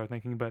focus our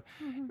thinking. But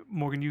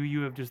Morgan,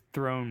 you have just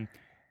thrown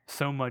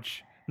so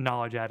much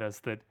knowledge at us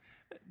that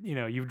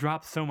you've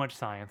dropped so much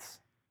science.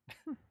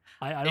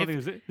 I don't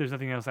think there's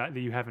nothing else that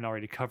you haven't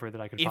already covered that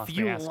I could If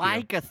possibly you ask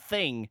like a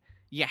thing,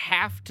 you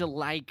have to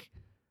like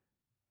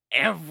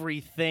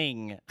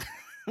everything.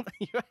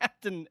 You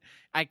have to.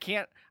 I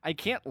can't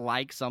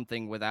like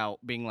something without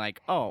being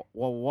like, oh,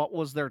 well, what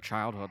was their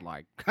childhood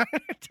like?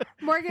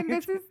 Morgan,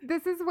 this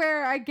is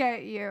where I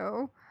get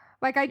you.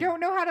 Like, I don't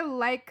know how to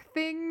like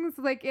things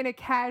like in a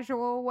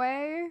casual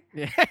way.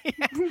 Yeah.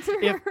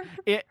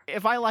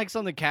 If I like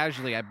something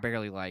casually, I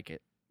barely like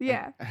it.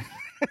 Yeah.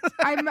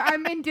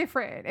 I'm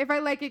indifferent. If I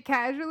like it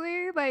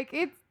casually, like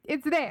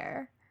it's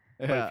there.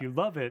 But if you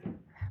love it,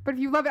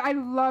 I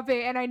love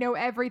it, and I know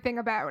everything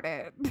about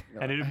it.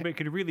 and it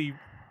could really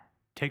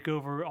take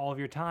over all of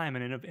your time,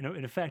 and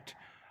in effect,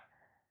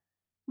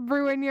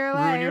 Ruin your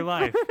life. ruin your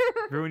life.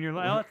 Ruin your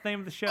life. Oh, that's the name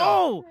of the show.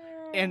 Oh,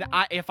 and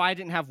if I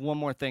didn't have one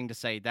more thing to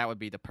say, that would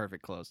be the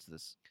perfect close to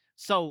this.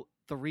 So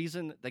the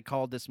reason they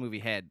called this movie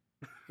Head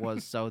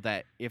was so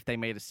that if they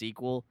made a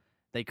sequel,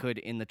 they could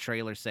in the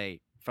trailer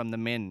say, "From the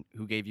men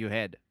who gave you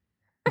head."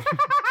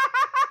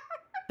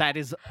 That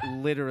is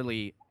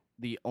literally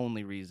the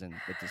only reason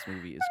that this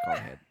movie is called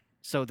Head,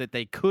 so that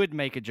they could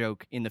make a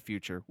joke in the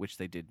future, which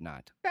they did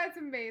not. That's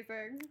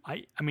amazing.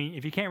 I mean,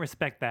 if you can't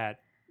respect that,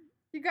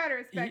 You gotta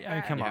respect I mean,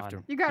 that. come You have on.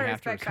 to- You gotta you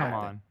have to respect Come that.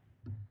 on.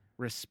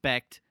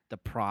 Respect the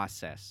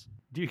process.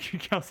 Do you,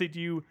 Kelsey?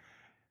 Do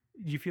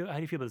you feel? How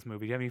do you feel about this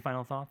movie? Do you have any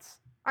final thoughts?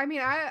 I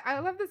mean, I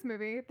love this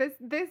movie.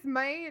 This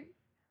might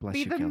Bless be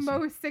you, the Kelsey.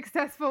 most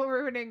successful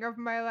ruining of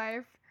my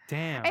life.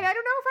 Damn. And I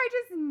don't know if I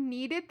just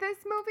needed this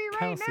movie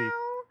right Kelsey. now.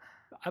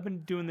 I've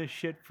been doing this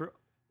shit for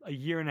a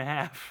year and a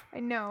half. I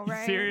know, You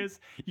right? serious?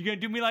 You gonna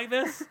do me like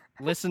this?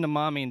 Listen to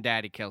Mommy and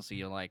Daddy, Kelsey.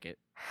 You'll like it.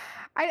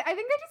 I think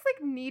I just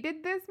like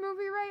needed this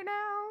movie right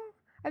now.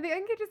 I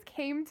think it just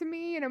came to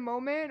me in a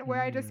moment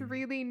where I just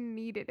really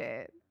needed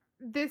it.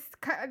 This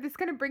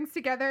kind of brings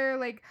together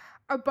like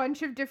a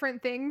bunch of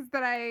different things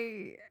that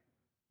I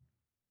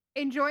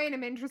enjoy and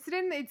am interested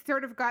in. It's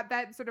sort of got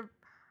that sort of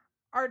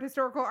art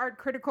historical, art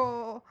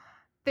critical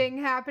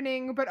thing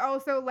happening, but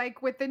also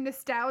like with the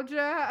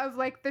nostalgia of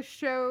like the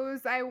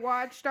shows I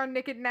watched on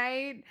Nick at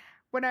Night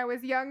when I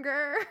was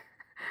younger.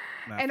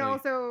 And Matthew.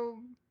 also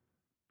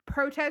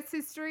protest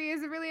history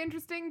is a really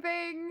interesting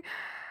thing.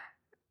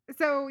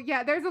 So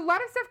yeah, there's a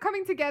lot of stuff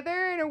coming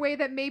together in a way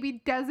that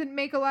maybe doesn't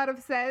make a lot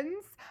of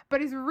sense,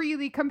 but is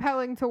really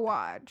compelling to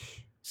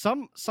watch.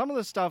 Some of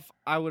the stuff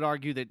I would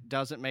argue that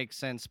doesn't make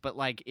sense, but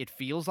like it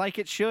feels like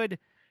it should,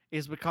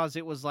 is because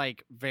it was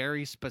like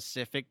very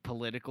specific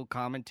political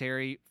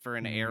commentary for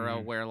an era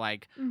where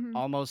like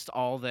almost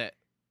all the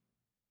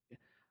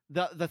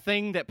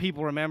thing that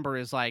people remember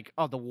is like,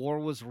 oh, the war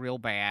was real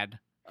bad.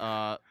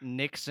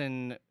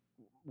 Nixon,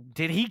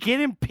 did he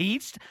get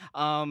impeached?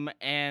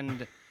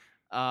 And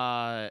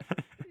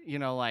you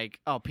know, like,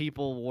 oh,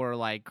 people wore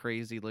like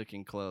crazy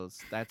looking clothes.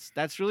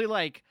 That's really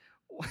like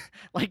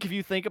if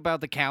you think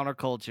about the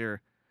counterculture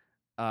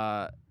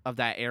of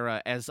that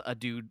era as a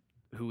dude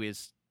who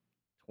is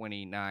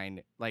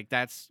 29, like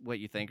that's what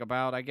you think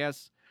about, I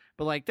guess.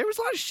 But like there was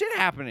a lot of shit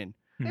happening.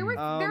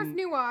 There's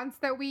nuance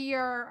that we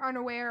are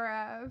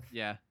unaware of.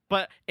 Yeah.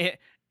 But it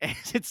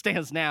as it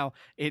stands now,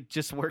 it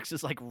just works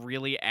as like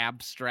really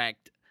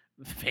abstract,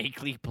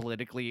 vaguely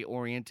politically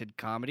oriented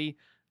comedy.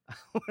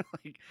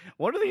 Like,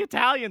 what are the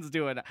Italians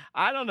doing?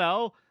 I don't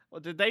know. Well,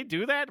 did they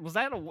do that? Was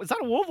that a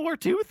World War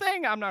II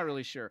thing? I'm not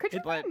really sure. Could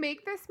you But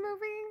make this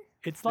movie?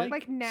 It's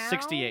like now?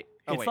 68.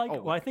 Oh, It's wait. like,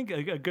 Oh, well, I think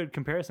a good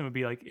comparison would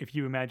be like if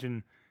you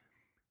imagine,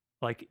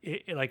 like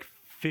like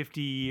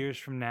 50 years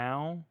from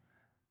now,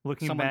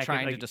 looking someone back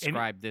trying at, like, to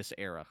describe this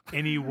era.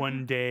 any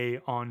one day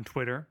on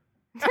Twitter.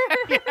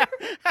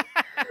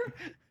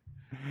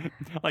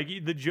 Like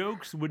the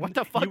jokes would. What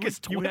the fuck is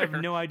You would have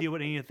Twitter? no idea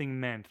what anything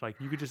meant. Like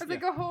you could just. It's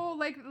like a whole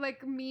like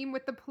meme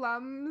with the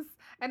plums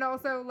and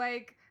also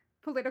like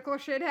political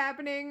shit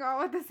happening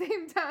all at the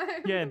same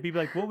time. Yeah, and be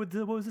like, what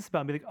was this about?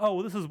 And be like, oh,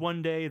 well, this is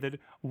one day that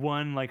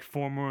one like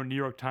former New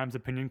York Times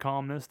opinion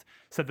columnist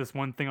said this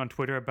one thing on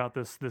Twitter about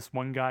this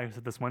one guy who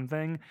said this one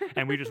thing,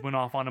 and we just went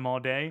off on him all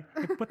day.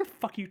 Like, what the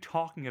fuck are you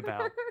talking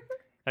about?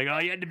 Like, oh,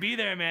 you had to be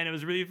there, man. It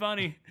was really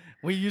funny.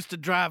 We used to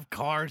drive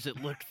cars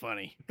that looked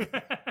funny.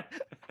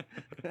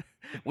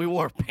 We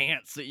wore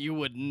pants that you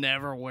would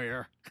never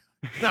wear.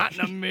 Not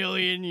in a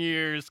million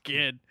years,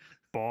 kid.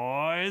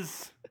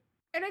 Boys.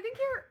 And I think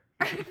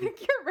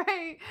you're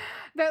right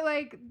that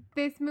like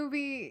this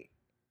movie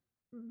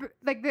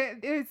like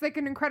there's like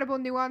an incredible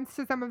nuance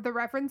to some of the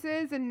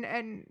references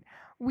and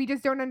we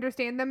just don't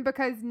understand them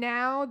because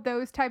now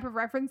those type of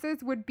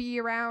references would be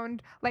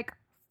around like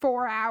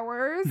 4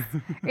 hours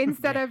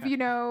instead of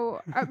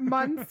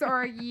months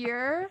or a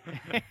year.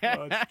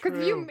 Because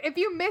if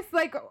you miss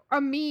like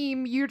a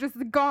meme, you're just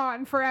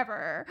gone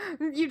forever.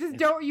 You just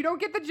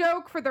don't get the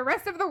joke for the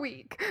rest of the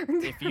week.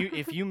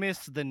 If you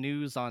miss the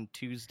news on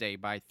Tuesday,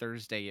 by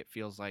Thursday it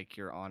feels like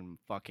you're on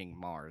fucking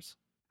Mars.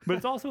 But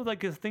it's also like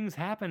because things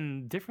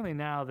happen differently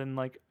now than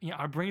like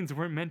our brains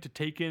weren't meant to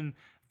take in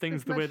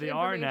things the way much they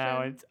are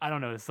now. information. I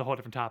don't know. It's a whole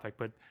different topic,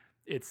 but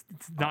it's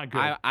not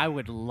good. I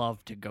would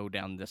love to go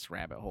down this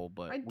rabbit hole,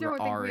 but I don't we're think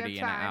we have already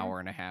an time. hour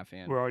and a half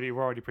in. We're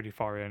already pretty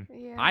far in.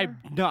 Yeah.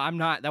 I'm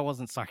not. That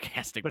wasn't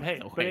sarcastic. But by hey,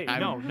 the but way. hey,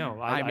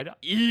 no. I'm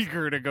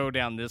eager to go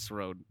down this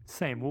road.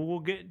 Same. We'll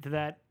get to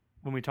that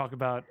when we talk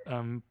about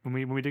when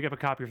we dig up a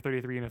copy of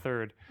 33 and a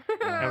Third,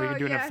 and we can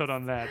do an episode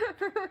on that.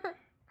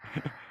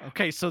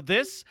 Okay, so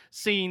this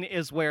scene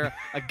is where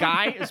a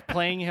guy is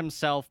playing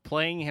himself,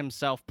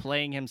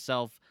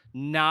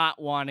 not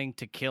wanting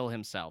to kill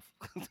himself.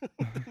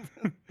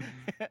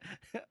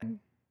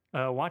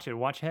 Watch it.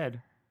 Watch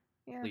Head.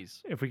 Yeah.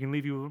 Please. If we can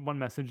leave you with one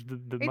message, the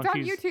It's on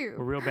monkeys YouTube.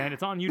 were a real band.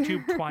 It's on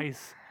YouTube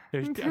twice.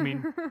 There's, I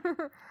mean,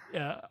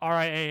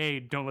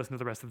 RIAA. Don't listen to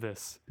the rest of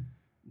this.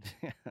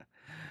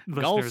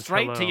 Go Listeners,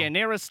 straight to hello. your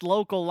nearest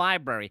local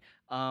library.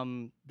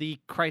 The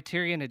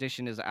Criterion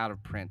edition is out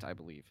of print, I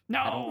believe.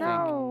 I don't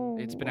No.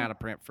 think it's been out of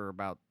print for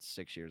about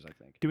 6 years, I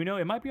think. Do we know?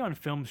 It might be on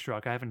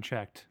Filmstruck. I haven't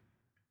checked.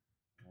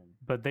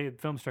 But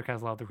Filmstruck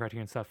has a lot of the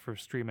Criterion stuff for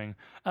streaming.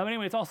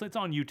 Anyway, it's on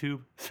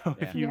YouTube. So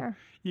if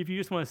you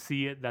just want to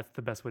see it, that's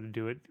the best way to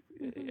do it.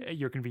 at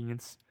your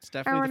convenience. It's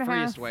definitely Hour the and a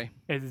freest half. way.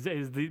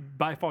 Is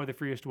by far the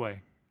freest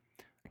way.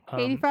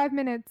 85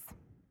 minutes.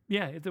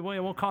 Yeah, it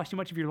won't cost you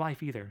much of your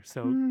life either.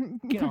 So Mm.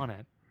 get on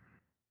it.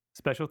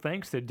 Special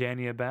thanks to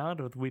Danny Aboud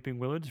with Weeping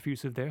Willards for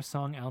use of their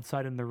song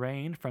Outside in the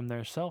Rain from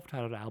their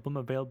self-titled album,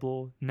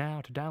 available now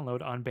to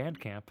download on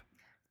Bandcamp.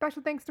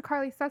 Special thanks to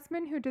Carly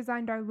Sussman, who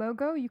designed our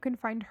logo. You can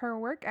find her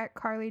work at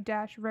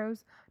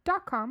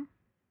carly-rose.com.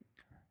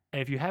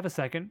 And if you have a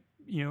second,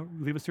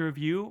 leave us a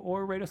review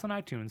or rate us on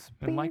iTunes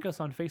and like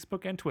us on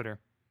Facebook and Twitter.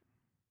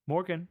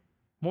 Morgan,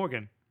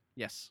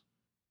 Yes.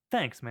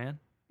 thanks, man.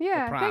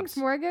 Yeah, props. thanks,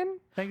 Morgan.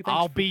 Thanks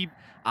I'll be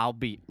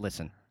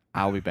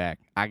back.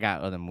 I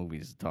got other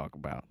movies to talk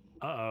about.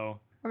 Uh-oh.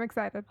 I'm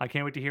excited. I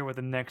can't wait to hear what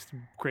the next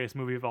greatest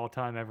movie of all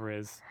time ever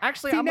is.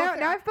 Actually, See, now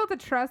I've built a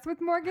trust with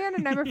Morgan,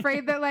 and I'm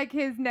afraid that like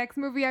his next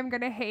movie I'm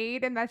gonna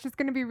hate, and that's just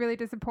gonna be really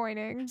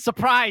disappointing.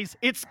 Surprise!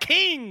 It's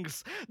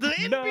Kings, the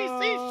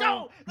NBC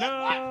show that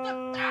won the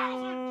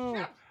 1,000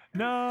 ships.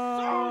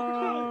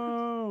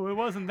 No, it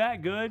wasn't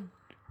that good.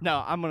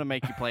 No, I'm gonna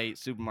make you play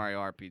Super Mario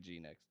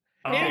RPG next.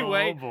 Oh,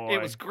 Anyway, boy.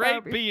 it was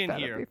great being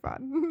That'll here. be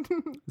fun.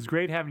 It's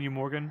great having you,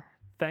 Morgan.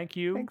 Thank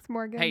you. Thanks,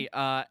 Morgan. Hey,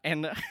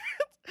 and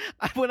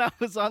when I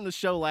was on the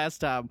show last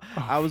time,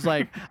 I was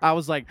like,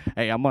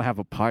 hey, I'm gonna have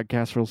a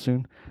podcast real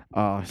soon.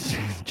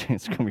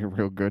 It's gonna be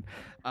real good.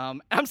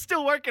 I'm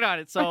still working on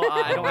it, so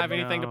I don't have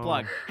anything to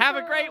plug. Have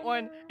a great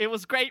one. It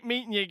was great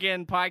meeting you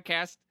again,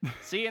 podcast.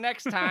 See you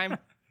next time.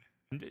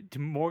 To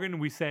Morgan,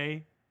 we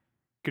say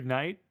good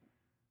night.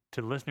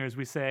 To listeners,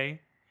 we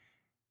say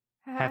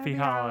happy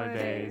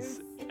holidays.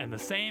 And the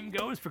same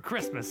goes for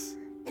Christmas.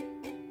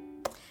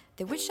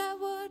 They wish I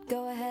would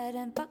go ahead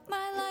and fuck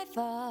my life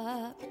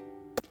up.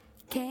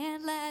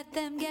 Can't let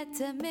them get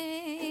to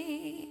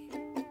me.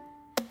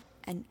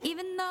 And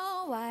even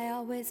though I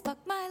always fuck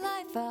my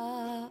life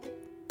up,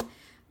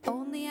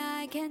 only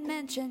I can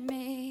mention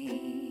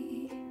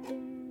me.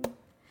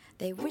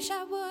 They wish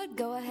I would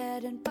go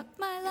ahead and fuck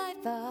my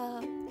life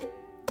up.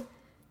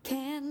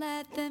 Can't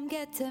let them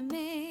get to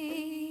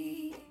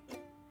me.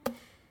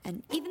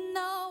 And even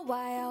though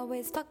I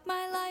always fuck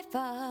my life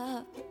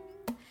up,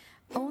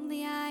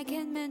 only I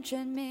can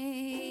mention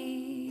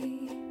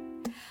me.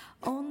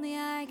 Only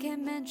I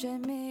can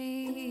mention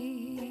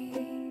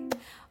me.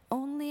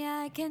 Only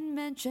I can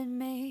mention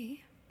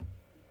me.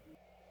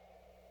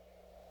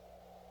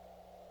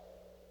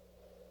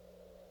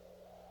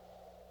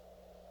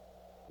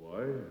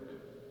 Quiet,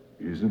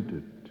 isn't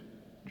it,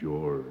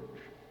 George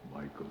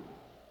Michael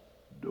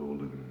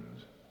Dolan?